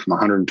anywhere from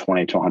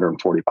 120 to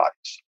 140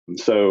 bodies. And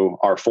so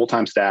our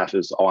full-time staff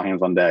is all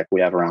hands on deck. We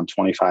have around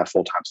 25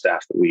 full-time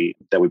staff that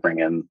we bring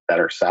in that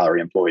are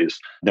salary employees.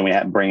 Then we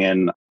bring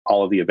in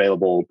all of the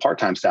available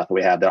part-time staff that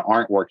we have that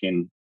aren't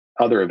working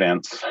other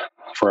events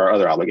for our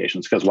other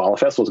obligations. Because while the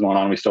festival is going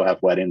on, we still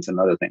have weddings and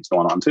other things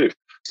going on too.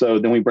 So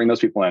then we bring those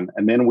people in,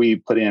 and then we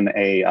put in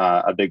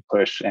a big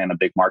push and a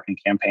big marketing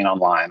campaign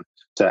online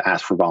to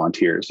ask for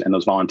volunteers. And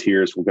those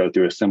volunteers will go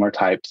through a similar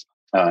type,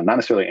 not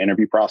necessarily an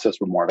interview process,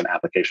 but more of an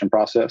application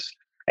process.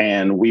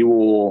 And we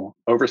will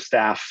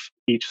overstaff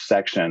each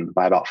section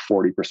by about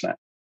 40%.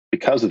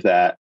 Because of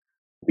that,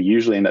 we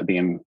usually end up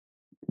being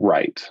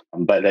right.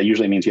 But that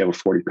usually means you have a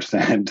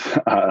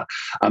 40%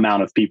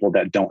 amount of people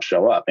that don't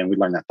show up. And we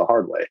learned that the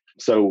hard way.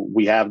 So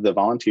we have the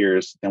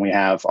volunteers and we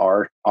have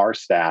our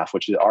staff,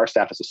 our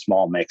staff is a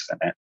small mix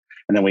in it.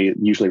 And then we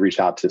usually reach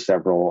out to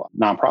several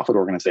nonprofit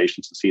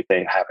organizations to see if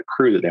they have a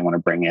crew that they want to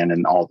bring in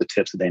and all the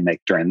tips that they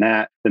make during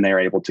that. Then they are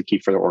able to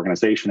keep for their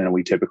organization. And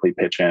we typically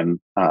pitch in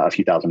a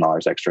few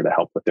 $1,000s extra to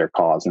help with their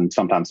cause. And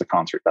sometimes the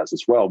concert does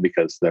as well,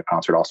 because the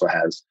concert also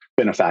has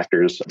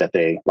benefactors that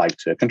they like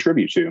to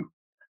contribute to.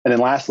 And then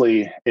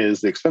lastly is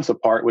the expensive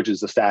part, which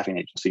is the staffing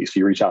agency. So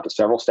you reach out to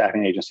several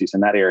staffing agencies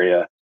in that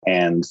area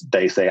and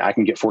they say, I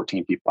can get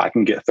 14 people, I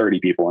can get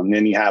 30 people. And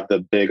then you have the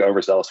big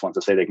overzealous ones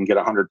that say they can get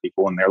 100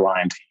 people and they're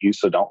lying to you.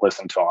 So don't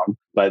listen to them.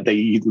 But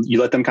you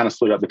let them kind of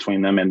split up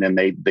between them, and then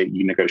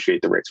you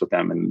negotiate the rates with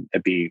them. And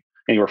it'd be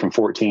anywhere from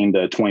 $14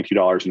 to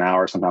 $22 an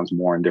hour, sometimes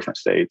more in different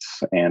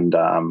states. And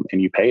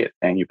you pay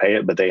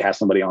it, but they have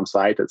somebody on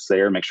site that's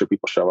there, make sure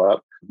people show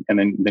up. And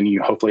then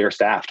you hopefully are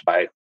staffed.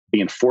 By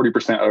being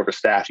 40%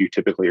 overstaffed, you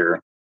typically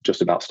are just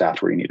about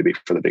staffed where you need to be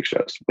for the big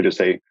shows, which is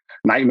a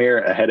nightmare,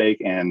 a headache,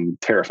 and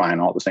terrifying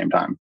all at the same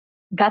time.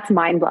 That's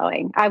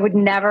mind-blowing. I would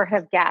never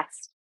have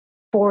guessed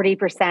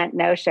 40%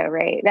 no-show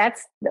rate.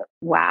 That's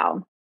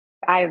wow.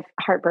 I have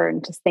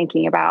heartburn just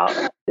thinking about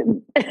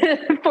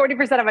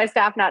 40% of my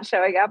staff not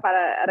showing up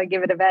at a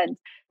given event,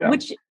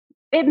 which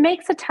it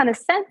makes a ton of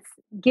sense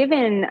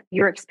given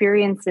your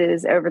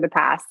experiences over the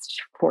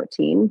past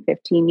 14,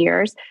 15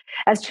 years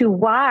as to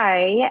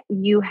why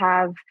you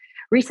have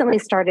recently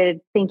started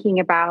thinking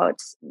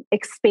about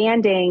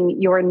expanding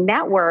your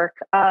network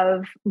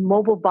of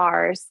mobile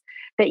bars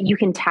that you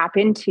can tap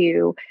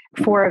into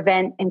for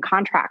event and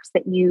contracts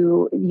that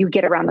you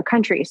get around the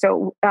country.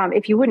 So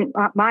if you wouldn't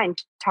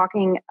mind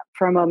talking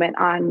for a moment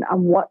on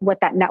what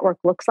that network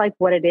looks like,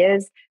 what it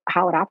is,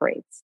 how it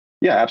operates.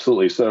 Yeah,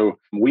 absolutely. So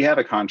we have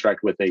a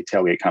contract with a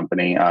tailgate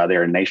company.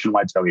 They're a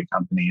nationwide tailgate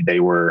company.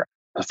 They were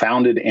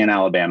founded in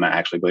Alabama,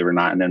 actually, believe it or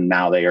not. And then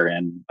now they are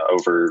in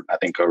over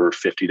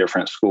 50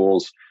 different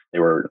schools. They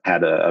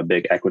had a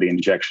big equity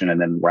injection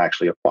and then were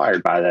actually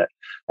acquired by that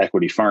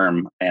equity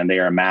firm. And they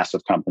are a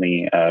massive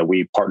company.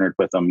 We partnered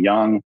with them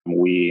young.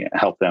 We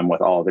helped them with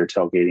all of their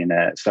tailgating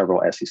at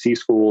several SEC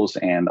schools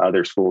and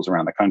other schools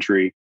around the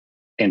country.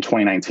 In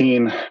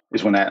 2019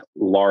 is when that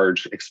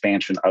large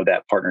expansion of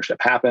that partnership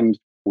happened.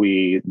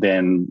 We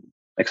then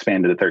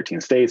expanded to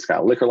 13 states,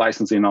 got liquor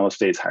licensing in all the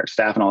states, hired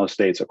staff in all the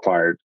states,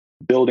 acquired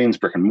buildings,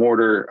 brick and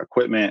mortar,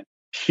 equipment,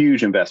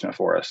 huge investment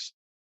for us.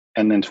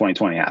 And then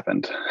 2020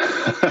 happened.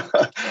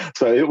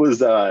 So it was,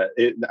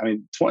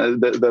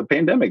 the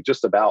pandemic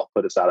just about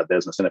put us out of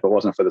business. And if it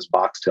wasn't for this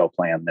boxtail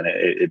plan, then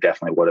it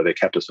definitely would have. It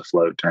kept us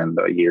afloat during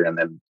the year and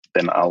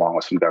then along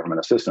with some government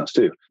assistance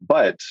too.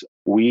 But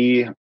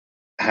we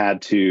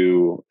had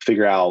to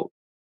figure out,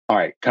 all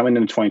right, coming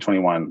into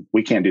 2021,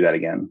 we can't do that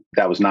again.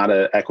 That was not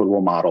an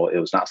equitable model. It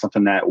was not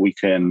something that we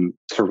can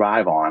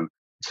survive on.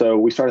 So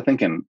we started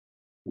thinking,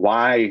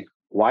 why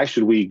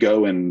should we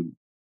go and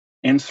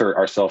insert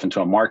ourselves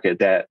into a market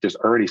that there's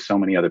already so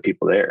many other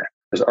people there?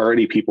 There's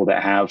already people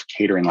that have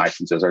catering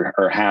licenses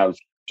or have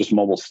just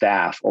mobile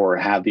staff or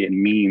have the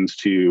means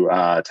to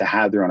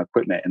have their own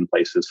equipment in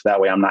places. So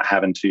that way I'm not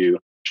having to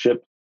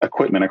ship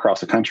equipment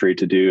across the country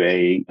to do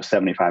a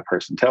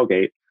 75-person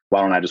tailgate. Why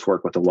don't I just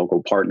work with a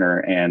local partner?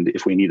 And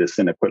if we need to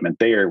send equipment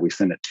there, we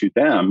send it to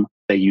them.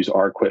 They use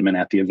our equipment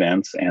at the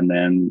events. And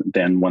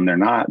then when they're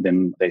not,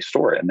 then they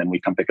store it. And then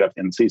we come pick it up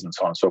in season,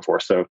 so on and so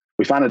forth. So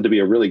we found it to be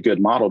a really good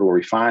model to where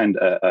we find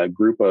a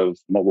group of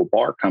mobile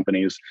bar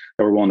companies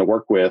that we're willing to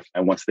work with.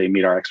 And once they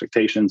meet our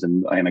expectations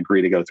and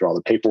agree to go through all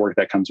the paperwork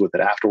that comes with it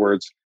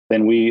afterwards,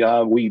 then we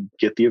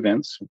get the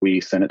events,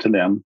 we send it to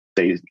them.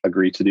 They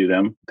agree to do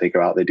them. They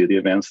go out, they do the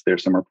events.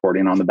 There's some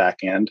reporting on the back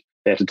end.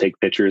 They have to take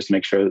pictures to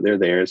make sure that they're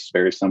there. It's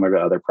very similar to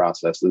other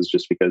processes,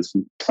 just because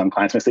some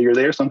clients may say you're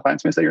there, some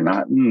clients may say you're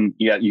not.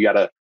 You got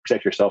to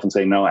protect yourself and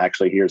say, no,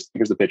 actually, here's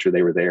the picture,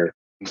 they were there.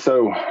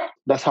 So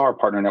that's how our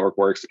partner network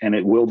works. And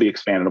it will be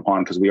expanded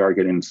upon because we are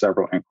getting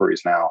several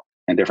inquiries now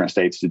in different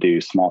states to do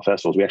small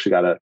festivals. We actually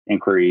got an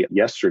inquiry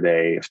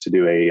yesterday to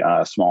do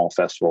a small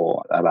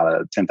festival, about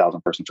a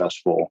 10,000 person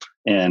festival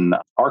in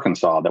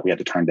Arkansas that we had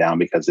to turn down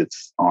because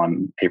it's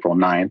on April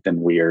 9th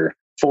and we are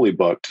fully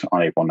booked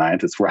on April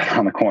 9th. It's right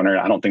around the corner.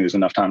 I don't think there's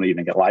enough time to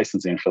even get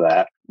licensing for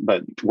that,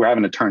 but we're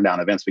having to turn down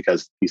events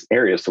because these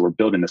areas. So we're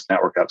building this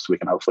network up so we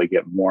can hopefully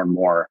get more and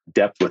more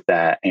depth with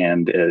that.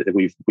 And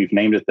we've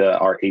named it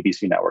our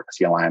ABC network. It's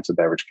the Alliance of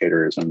Beverage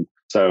Caterers. And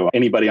so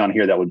anybody on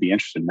here that would be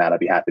interested in that, I'd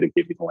be happy to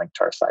give you the link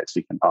to our site so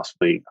you can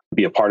possibly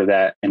be a part of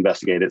that,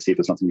 investigate it, see if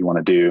it's something you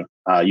want to do.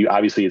 You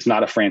obviously, it's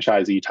not a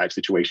franchisee type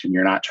situation.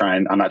 I'm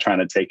not trying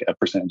to take a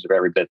percentage of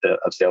every bit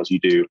of sales you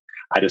do.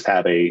 I just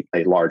have a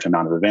large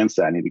amount of events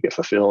that I need to get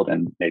fulfilled,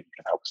 and maybe you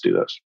can help us do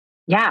those.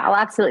 Yeah, I'll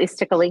absolutely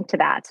stick a link to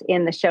that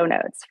in the show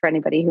notes for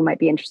anybody who might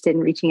be interested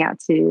in reaching out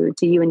to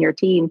you and your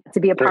team to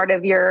be a part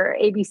of your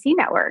ABC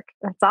network.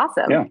 That's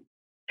awesome. Yeah.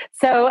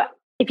 So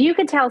if you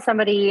could tell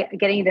somebody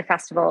getting into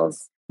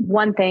festivals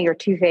one thing or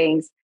two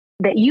things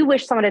that you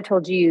wish someone had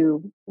told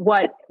you,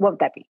 what would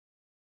that be?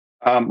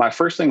 My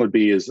first thing would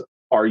be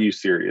are you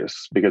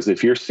serious? Because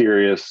if you're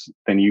serious,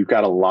 then you've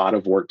got a lot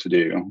of work to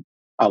do.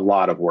 A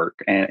lot of work.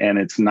 And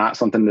it's not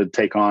something to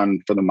take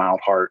on for the mild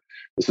heart.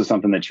 This is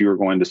something that you are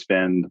going to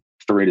spend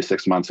 3 to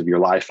 6 months of your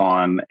life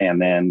on. And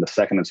then the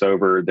second it's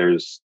over,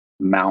 there's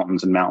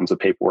mountains and mountains of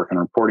paperwork and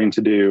reporting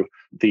to do.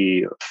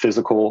 The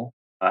physical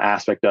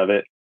aspect of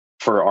it,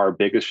 for our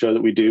biggest show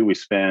that we do, we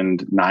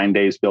spend 9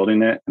 days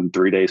building it and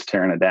 3 days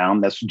tearing it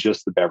down. That's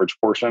just the beverage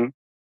portion.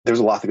 There's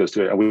a lot that goes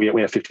to it.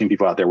 We have 15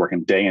 people out there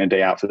working day in and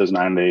day out for those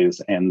 9 days.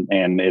 And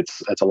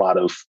it's a lot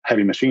of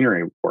heavy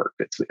machinery work.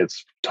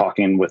 It's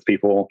talking with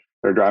people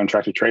that are driving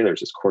tractor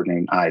trailers. It's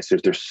coordinating ice.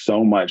 There's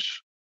so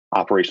much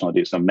operational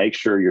to do. So make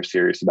sure you're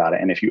serious about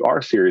it. And if you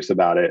are serious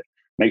about it,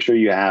 make sure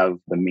you have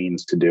the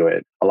means to do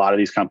it. A lot of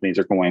these companies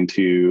are going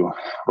to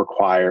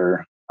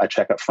require a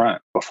check up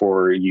front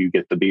before you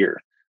get the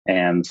beer.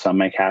 And some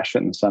may cash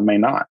it and some may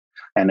not.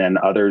 And then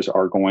others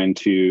are going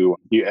to,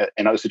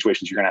 in other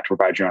situations, you're going to have to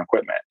provide your own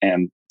equipment.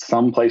 And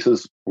some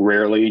places,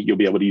 rarely you'll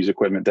be able to use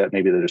equipment that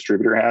maybe the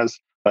distributor has,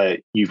 but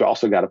you've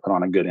also got to put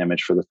on a good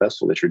image for the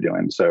festival that you're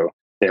doing. So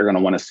they're going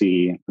to want to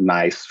see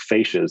nice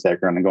fascias that are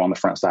going to go on the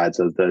front sides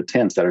of the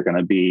tents that are going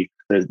to be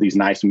these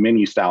nice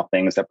menu style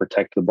things that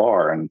protect the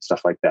bar and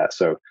stuff like that.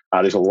 So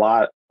there's a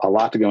lot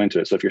to go into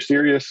it. So if you're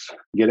serious,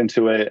 get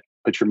into it,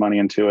 put your money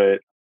into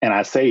it. And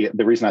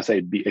the reason I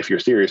say if you're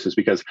serious is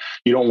because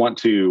you don't want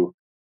to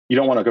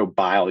go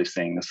buy all these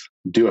things,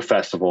 do a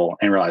festival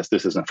and realize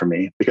this isn't for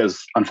me.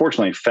 Because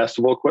unfortunately,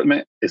 festival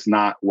equipment is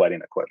not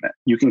wedding equipment.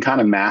 You can kind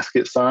of mask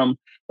it some,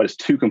 but it's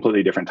two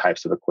completely different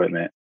types of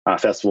equipment.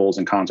 Festivals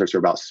and concerts are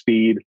about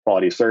speed,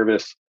 quality of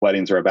service.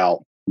 Weddings are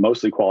about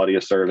mostly quality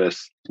of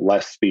service,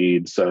 less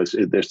speed. So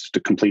there's just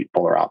a complete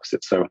polar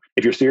opposite. So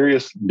if you're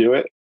serious, do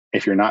it.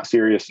 If you're not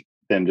serious,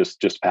 then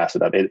just pass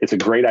it up. It's a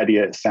great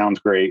idea. It sounds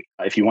great.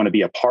 If you want to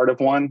be a part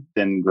of one,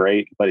 then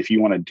great. But if you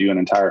want to do an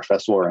entire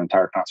festival or an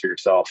entire concert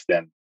yourself,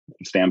 then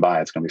stand by.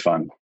 It's going to be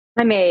fun.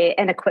 I'm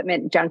an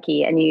equipment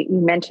junkie, and you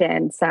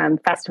mentioned some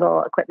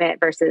festival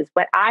equipment versus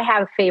what I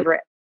have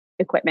favorite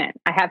equipment.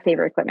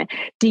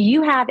 Do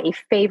you have a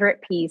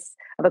favorite piece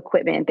of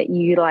equipment that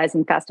you utilize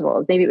in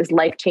festivals? Maybe it was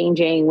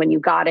life-changing when you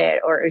got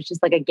it, or it was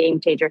just like a game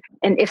changer.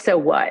 And if so,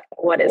 what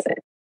is it?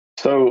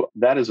 So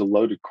that is a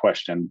loaded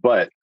question,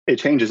 but it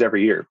changes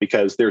every year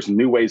because there's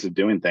new ways of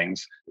doing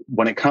things.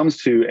 When it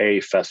comes to a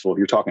festival, if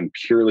you're talking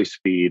purely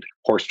speed,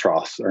 horse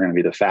troughs are going to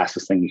be the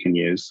fastest thing you can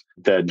use.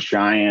 The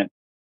giant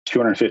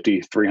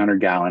 250,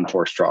 300 gallon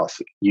horse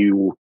troughs,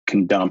 you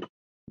can dump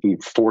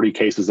 40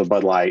 cases of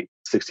Bud Light,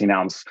 16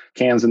 ounce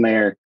cans in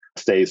there,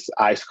 stays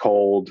ice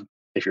cold.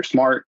 If you're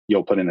smart,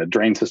 you'll put in a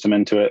drain system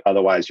into it.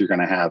 Otherwise, you're going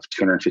to have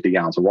 250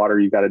 gallons of water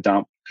you've got to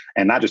dump.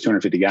 And not just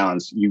 250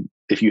 gallons.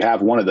 If you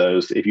have one of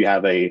those, if you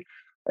have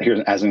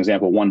here's as an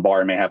example, one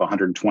bar may have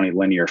 120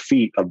 linear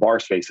feet of bar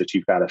space that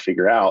you've got to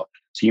figure out.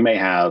 So you may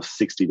have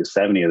 60 to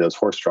 70 of those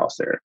horse troughs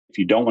there. If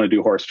you don't want to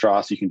do horse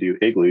troughs, you can do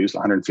igloos,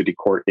 150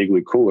 quart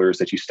igloo coolers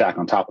that you stack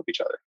on top of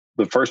each other.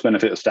 The first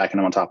benefit of stacking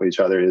them on top of each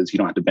other is you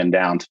don't have to bend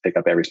down to pick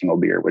up every single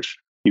beer, which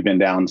you bend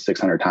down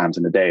 600 times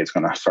in a day, it's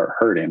going to start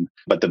hurting.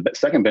 But the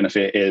second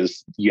benefit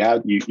is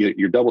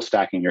you're double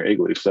stacking your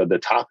igloo. So the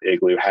top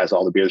igloo has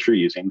all the beers you're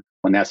using.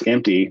 When that's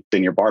empty,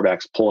 then your bar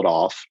backs pull it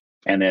off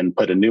and then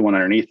put a new one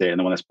underneath it. And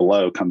the one that's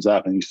below comes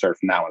up and you start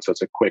from that one. So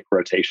it's a quick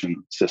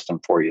rotation system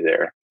for you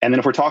there. And then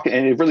if we're talking,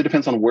 and it really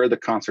depends on where the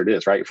concert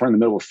is, right? If we're in the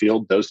middle of the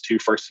field, those two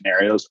first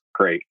scenarios,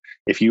 great.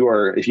 If you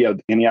have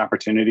any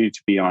opportunity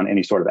to be on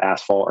any sort of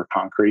asphalt or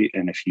concrete,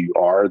 and if you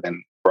are,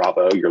 then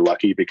bravo, you're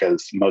lucky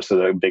because most of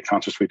the big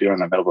concerts we do are in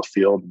the middle of a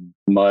field,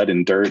 mud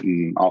and dirt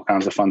and all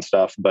kinds of fun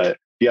stuff. But if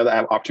you have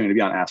the opportunity to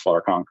be on asphalt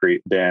or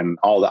concrete, then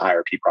all the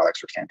IRP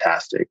products are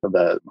fantastic.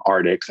 The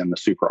Arctics and the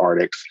Super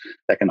Arctics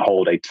that can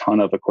hold a ton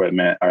of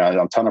equipment or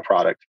a ton of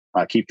product,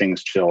 keep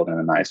things chilled in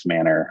a nice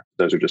manner.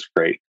 Those are just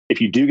great.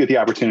 If you do get the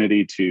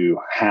opportunity to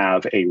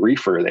have a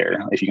reefer there,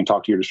 if you can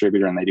talk to your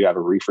distributor and they do have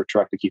a reefer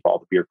truck to keep all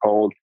the beer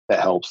cold, that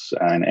helps.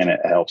 And it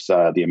helps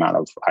the amount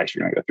of ice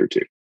you're going to go through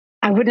too.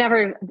 I would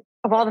never,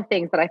 of all the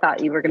things that I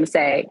thought you were going to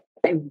say,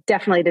 I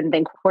definitely didn't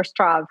think horse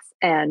troughs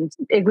and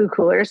igloo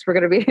coolers were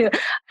going to be.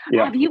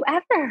 Yeah. Have you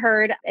ever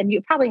heard, and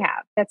you probably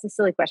have, that's a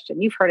silly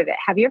question, you've heard of it.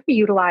 Have you ever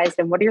utilized,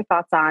 and what are your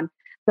thoughts on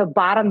the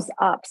bottoms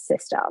up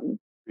system?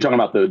 You're talking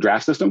about the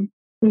draft system?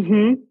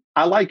 Mm-hmm.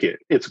 I like it.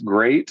 It's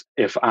great.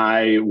 If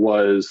I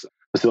was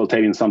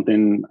facilitating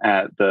something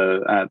at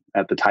the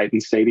Titan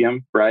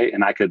Stadium, right,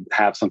 and I could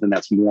have something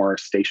that's more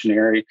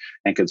stationary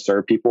and could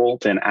serve people,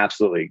 then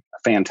absolutely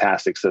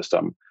fantastic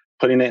system.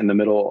 Putting it in the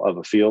middle of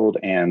a field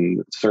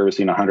and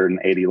servicing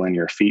 180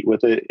 linear feet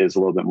with it is a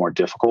little bit more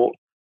difficult.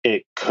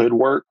 It could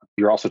work.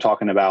 You're also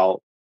talking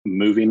about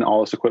moving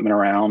all this equipment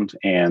around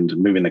and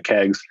moving the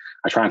kegs.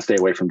 I try and stay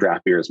away from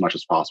draft beer as much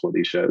as possible at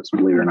these shows,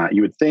 believe it or not.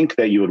 You would think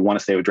that you would want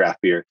to stay with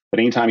draft beer, but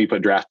anytime you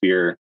put draft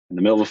beer in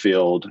the middle of a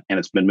field and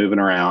it's been moving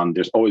around,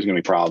 there's always going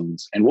to be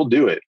problems. And we'll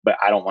do it, but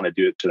I don't want to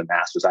do it to the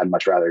masses. I'd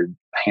much rather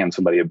hand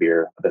somebody a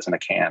beer that's in a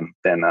can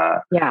than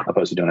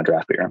opposed to doing a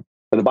draft beer.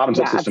 But the bottoms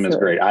up system is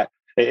great.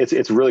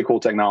 It's really cool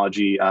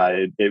technology.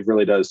 It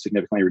really does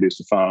significantly reduce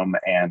the foam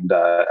and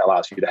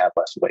allows you to have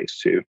less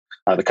waste too.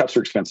 The cups are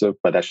expensive,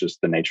 but that's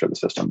just the nature of the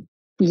system.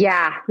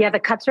 Yeah, the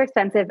cups are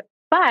expensive.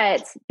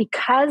 But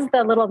because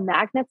the little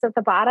magnets at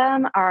the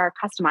bottom are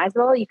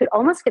customizable, you could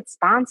almost get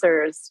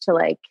sponsors to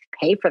like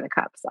pay for the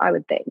cups, I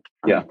would think.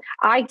 Yeah.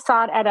 I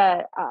saw it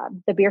at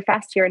the beer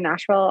fest here in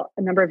Nashville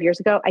a number of years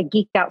ago. I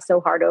geeked out so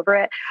hard over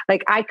it.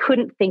 Like I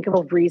couldn't think of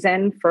a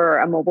reason for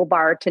a mobile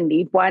bar to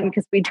need one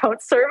because we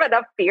don't serve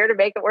enough beer to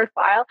make it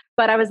worthwhile.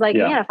 But I was like,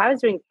 man, if I was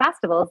doing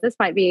festivals, this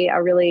might be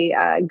a really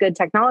good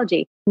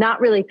technology.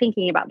 Not really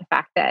thinking about the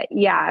fact that,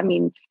 I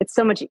mean, it's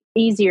so much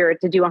easier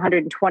to do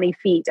 120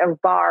 feet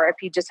of bar if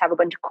you just have a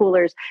bunch of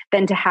coolers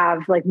than to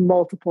have like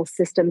multiple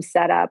systems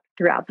set up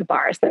throughout the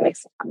bars. That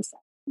makes a ton of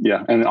sense.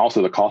 Yeah. And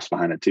also the cost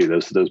behind it too.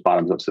 Those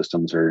bottoms up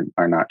systems are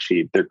not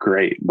cheap. They're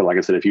great. But like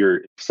I said, if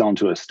you're selling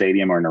to a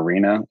stadium or an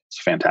arena, it's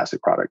a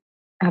fantastic product.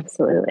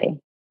 Absolutely.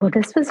 Well,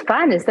 this was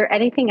fun. Is there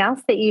anything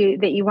else that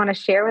you want to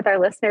share with our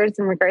listeners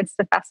in regards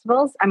to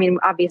festivals? I mean,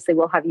 obviously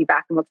we'll have you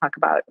back and we'll talk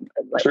about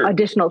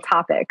additional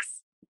topics.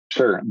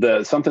 Sure.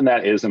 Something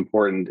that is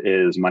important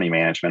is money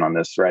management on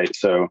this, right?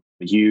 So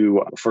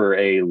for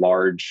a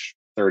large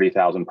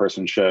 30,000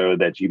 person show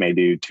that you may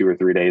do 2 or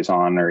 3 days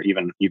on, or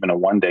even a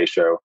 1 day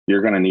show,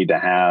 you're going to need to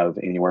have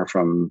anywhere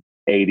from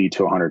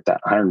 $80,000 to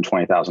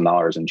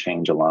 $120,000 in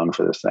change alone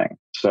for this thing.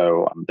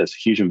 So this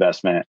huge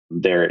investment.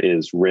 There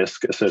is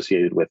risk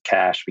associated with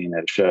cash being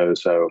at a show.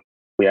 So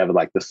we have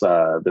like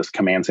this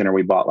command center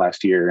we bought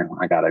last year.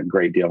 I got a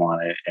great deal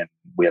on it and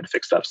we had to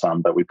fix up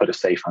some, but we put a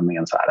safe on the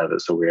inside of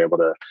it. So we were able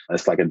to,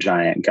 it's like a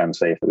giant gun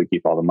safe that we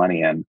keep all the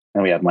money in.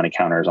 And we have money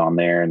counters on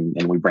there and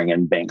we bring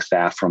in bank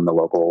staff from the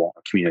local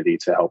community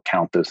to help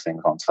count those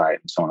things on site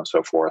and so on and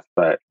so forth.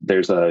 But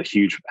there's a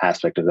huge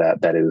aspect of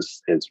that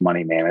is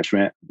money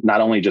management,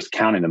 not only just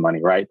counting the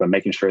money, right? But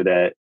making sure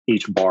that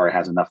each bar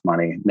has enough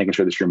money, making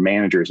sure that your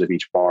managers of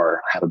each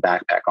bar have a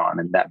backpack on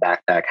and that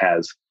backpack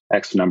has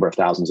X number of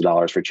thousands of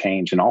dollars for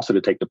change, and also to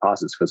take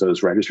deposits because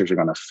those registers are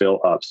going to fill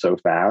up so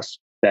fast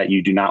that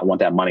you do not want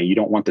that money. You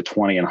don't want the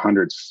 20 and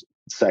hundreds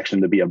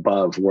section to be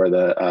above where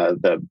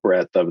the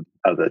breadth of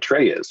the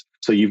tray is.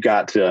 So you've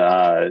got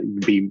to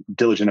be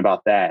diligent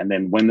about that. And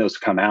then when those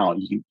come out,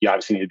 you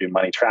obviously need to do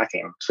money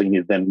tracking. So you need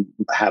to then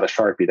have a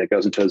Sharpie that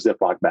goes into a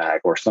Ziploc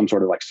bag or some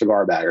sort of like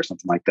cigar bag or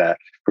something like that,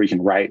 where you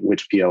can write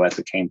which POS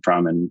it came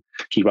from and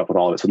keep up with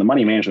all of it. So the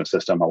money management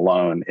system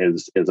alone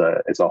is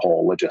a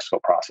whole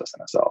logistical process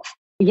in itself.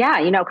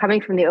 Yeah,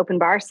 coming from the open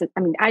bar,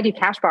 I do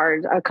cash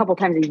bars a couple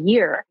times a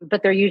year,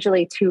 but they're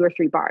usually 2 or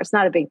 3 bars.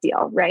 Not a big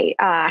deal, right?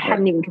 I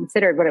hadn't even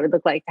considered what it would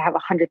look like to have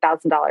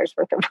 $100,000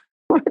 worth of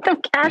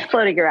cash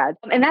floating around.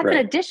 And that's in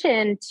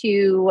addition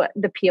to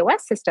the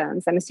POS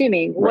systems, I'm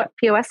assuming. What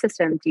POS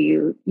system do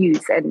you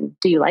use and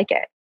do you like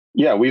it?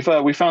 Yeah, we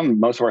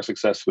found most of our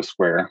success with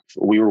Square.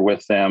 We were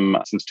with them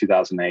since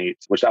 2008,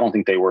 which I don't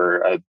think they were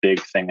a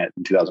big thing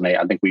in 2008.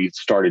 I think we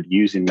started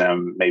using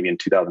them maybe in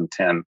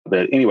 2010.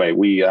 But anyway,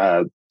 we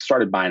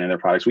started buying in their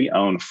products. We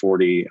own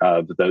 40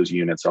 of those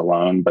units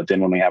alone. But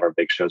then when we have our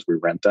big shows, we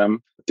rent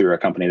them through a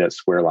company that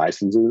Square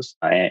licenses,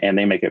 and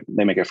they make it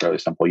fairly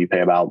simple. You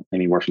pay about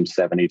anywhere from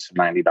 $70 to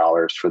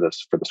 $90 for the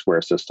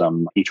Square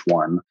system each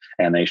one,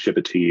 and they ship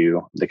it to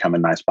you. They come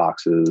in nice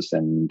boxes,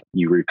 and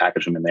you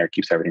repackage them in there.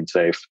 Keeps everything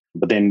safe.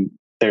 But then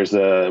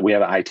we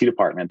have an IT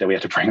department that we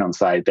have to bring on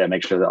site that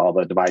makes sure that all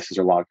the devices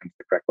are logged into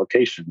the correct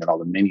location, that all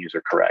the menus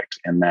are correct,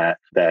 and that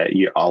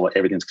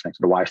everything's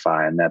connected to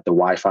Wi-Fi, and that the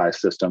Wi-Fi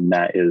system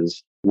that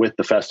is with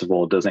the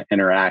festival doesn't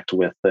interact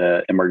with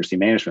the emergency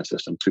management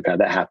system. So we've had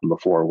that happen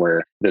before,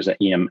 where there's an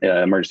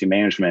emergency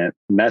management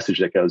message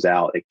that goes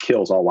out. It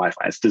kills all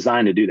Wi-Fi. It's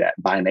designed to do that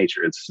by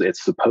nature.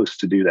 It's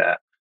supposed to do that.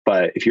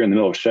 But if you're in the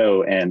middle of a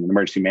show and an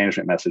emergency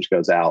management message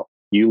goes out,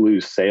 you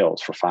lose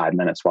sales for 5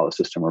 minutes while the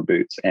system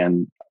reboots.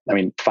 And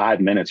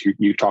 5 minutes,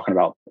 you're talking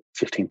about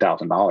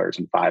 $15,000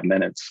 in 5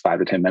 minutes, 5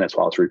 to 10 minutes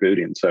while it's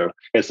rebooting. So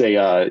it's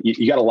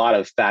you got a lot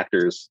of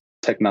factors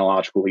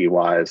technologically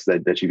wise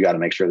that you've got to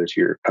make sure that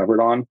you're covered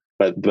on.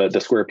 But the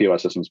Square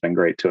POS system's been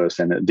great to us,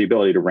 and the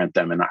ability to rent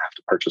them and not have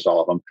to purchase all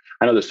of them.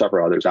 I know there's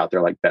several others out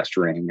there like Best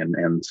Ring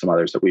and some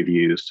others that we've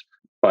used.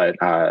 But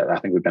I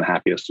think we've been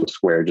happiest with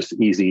Square, just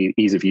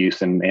ease of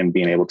use and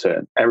being able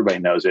to, everybody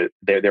knows it.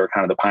 They were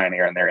kind of the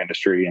pioneer in their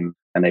industry, and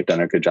they've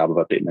done a good job of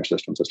updating their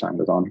systems as time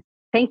goes on.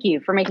 Thank you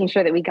for making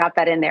sure that we got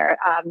that in there.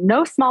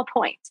 No small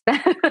point.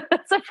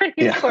 That's a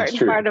pretty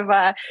important part of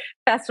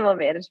festival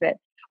management.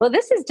 Well,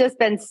 this has just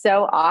been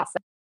so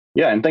awesome.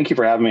 Yeah, and thank you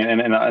for having me.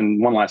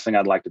 And one last thing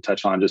I'd like to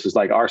touch on just is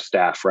like our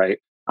staff, right?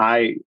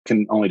 I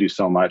can only do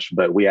so much,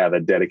 but we have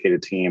a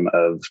dedicated team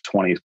of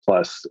 20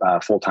 plus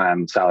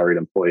full-time salaried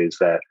employees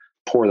that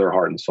pour their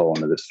heart and soul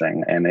into this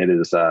thing. And it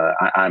is,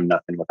 I'm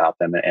nothing without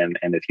them. And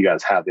if you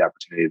guys have the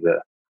opportunity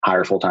to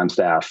hire full-time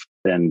staff,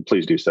 then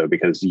please do so,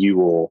 because you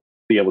will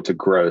be able to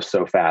grow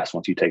so fast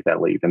once you take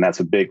that leap. And that's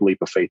a big leap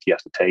of faith you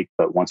have to take.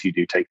 But once you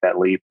do take that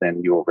leap,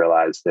 then you will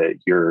realize that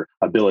your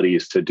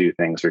abilities to do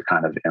things are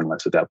kind of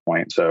endless at that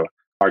point. So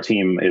our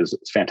team is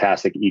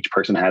fantastic. Each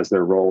person has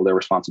their role, their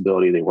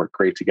responsibility. They work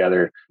great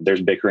together.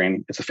 There's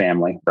bickering. It's a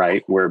family,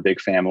 right? We're a big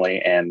family,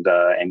 and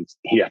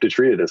you have to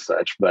treat it as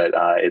such. But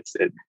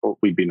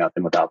we'd be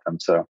nothing without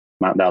them. So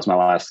that was my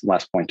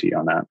last point to you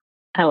on that.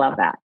 I love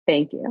that.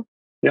 Thank you.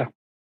 Yeah.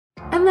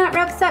 And that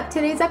wraps up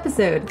today's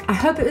episode. I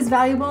hope it was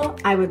valuable.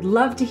 I would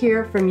love to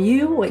hear from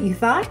you what you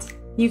thought.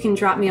 You can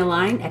drop me a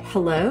line at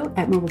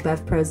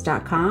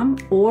hello@mobilebevpros.com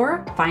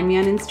or find me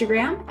on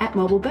Instagram at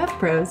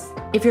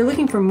mobilebevpros. If you're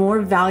looking for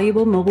more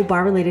valuable mobile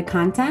bar related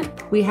content,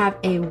 we have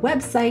a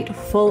website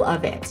full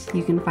of it.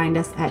 You can find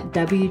us at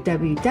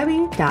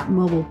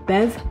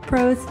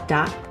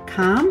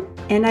www.mobilebevpros.com.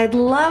 And I'd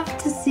love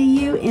to see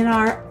you in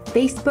our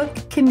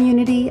Facebook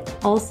community,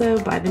 also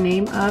by the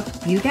name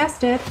of, you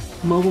guessed it,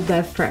 Mobile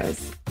Bev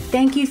Pros.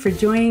 Thank you for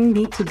joining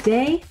me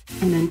today.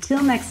 And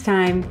until next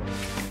time,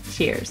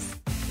 cheers.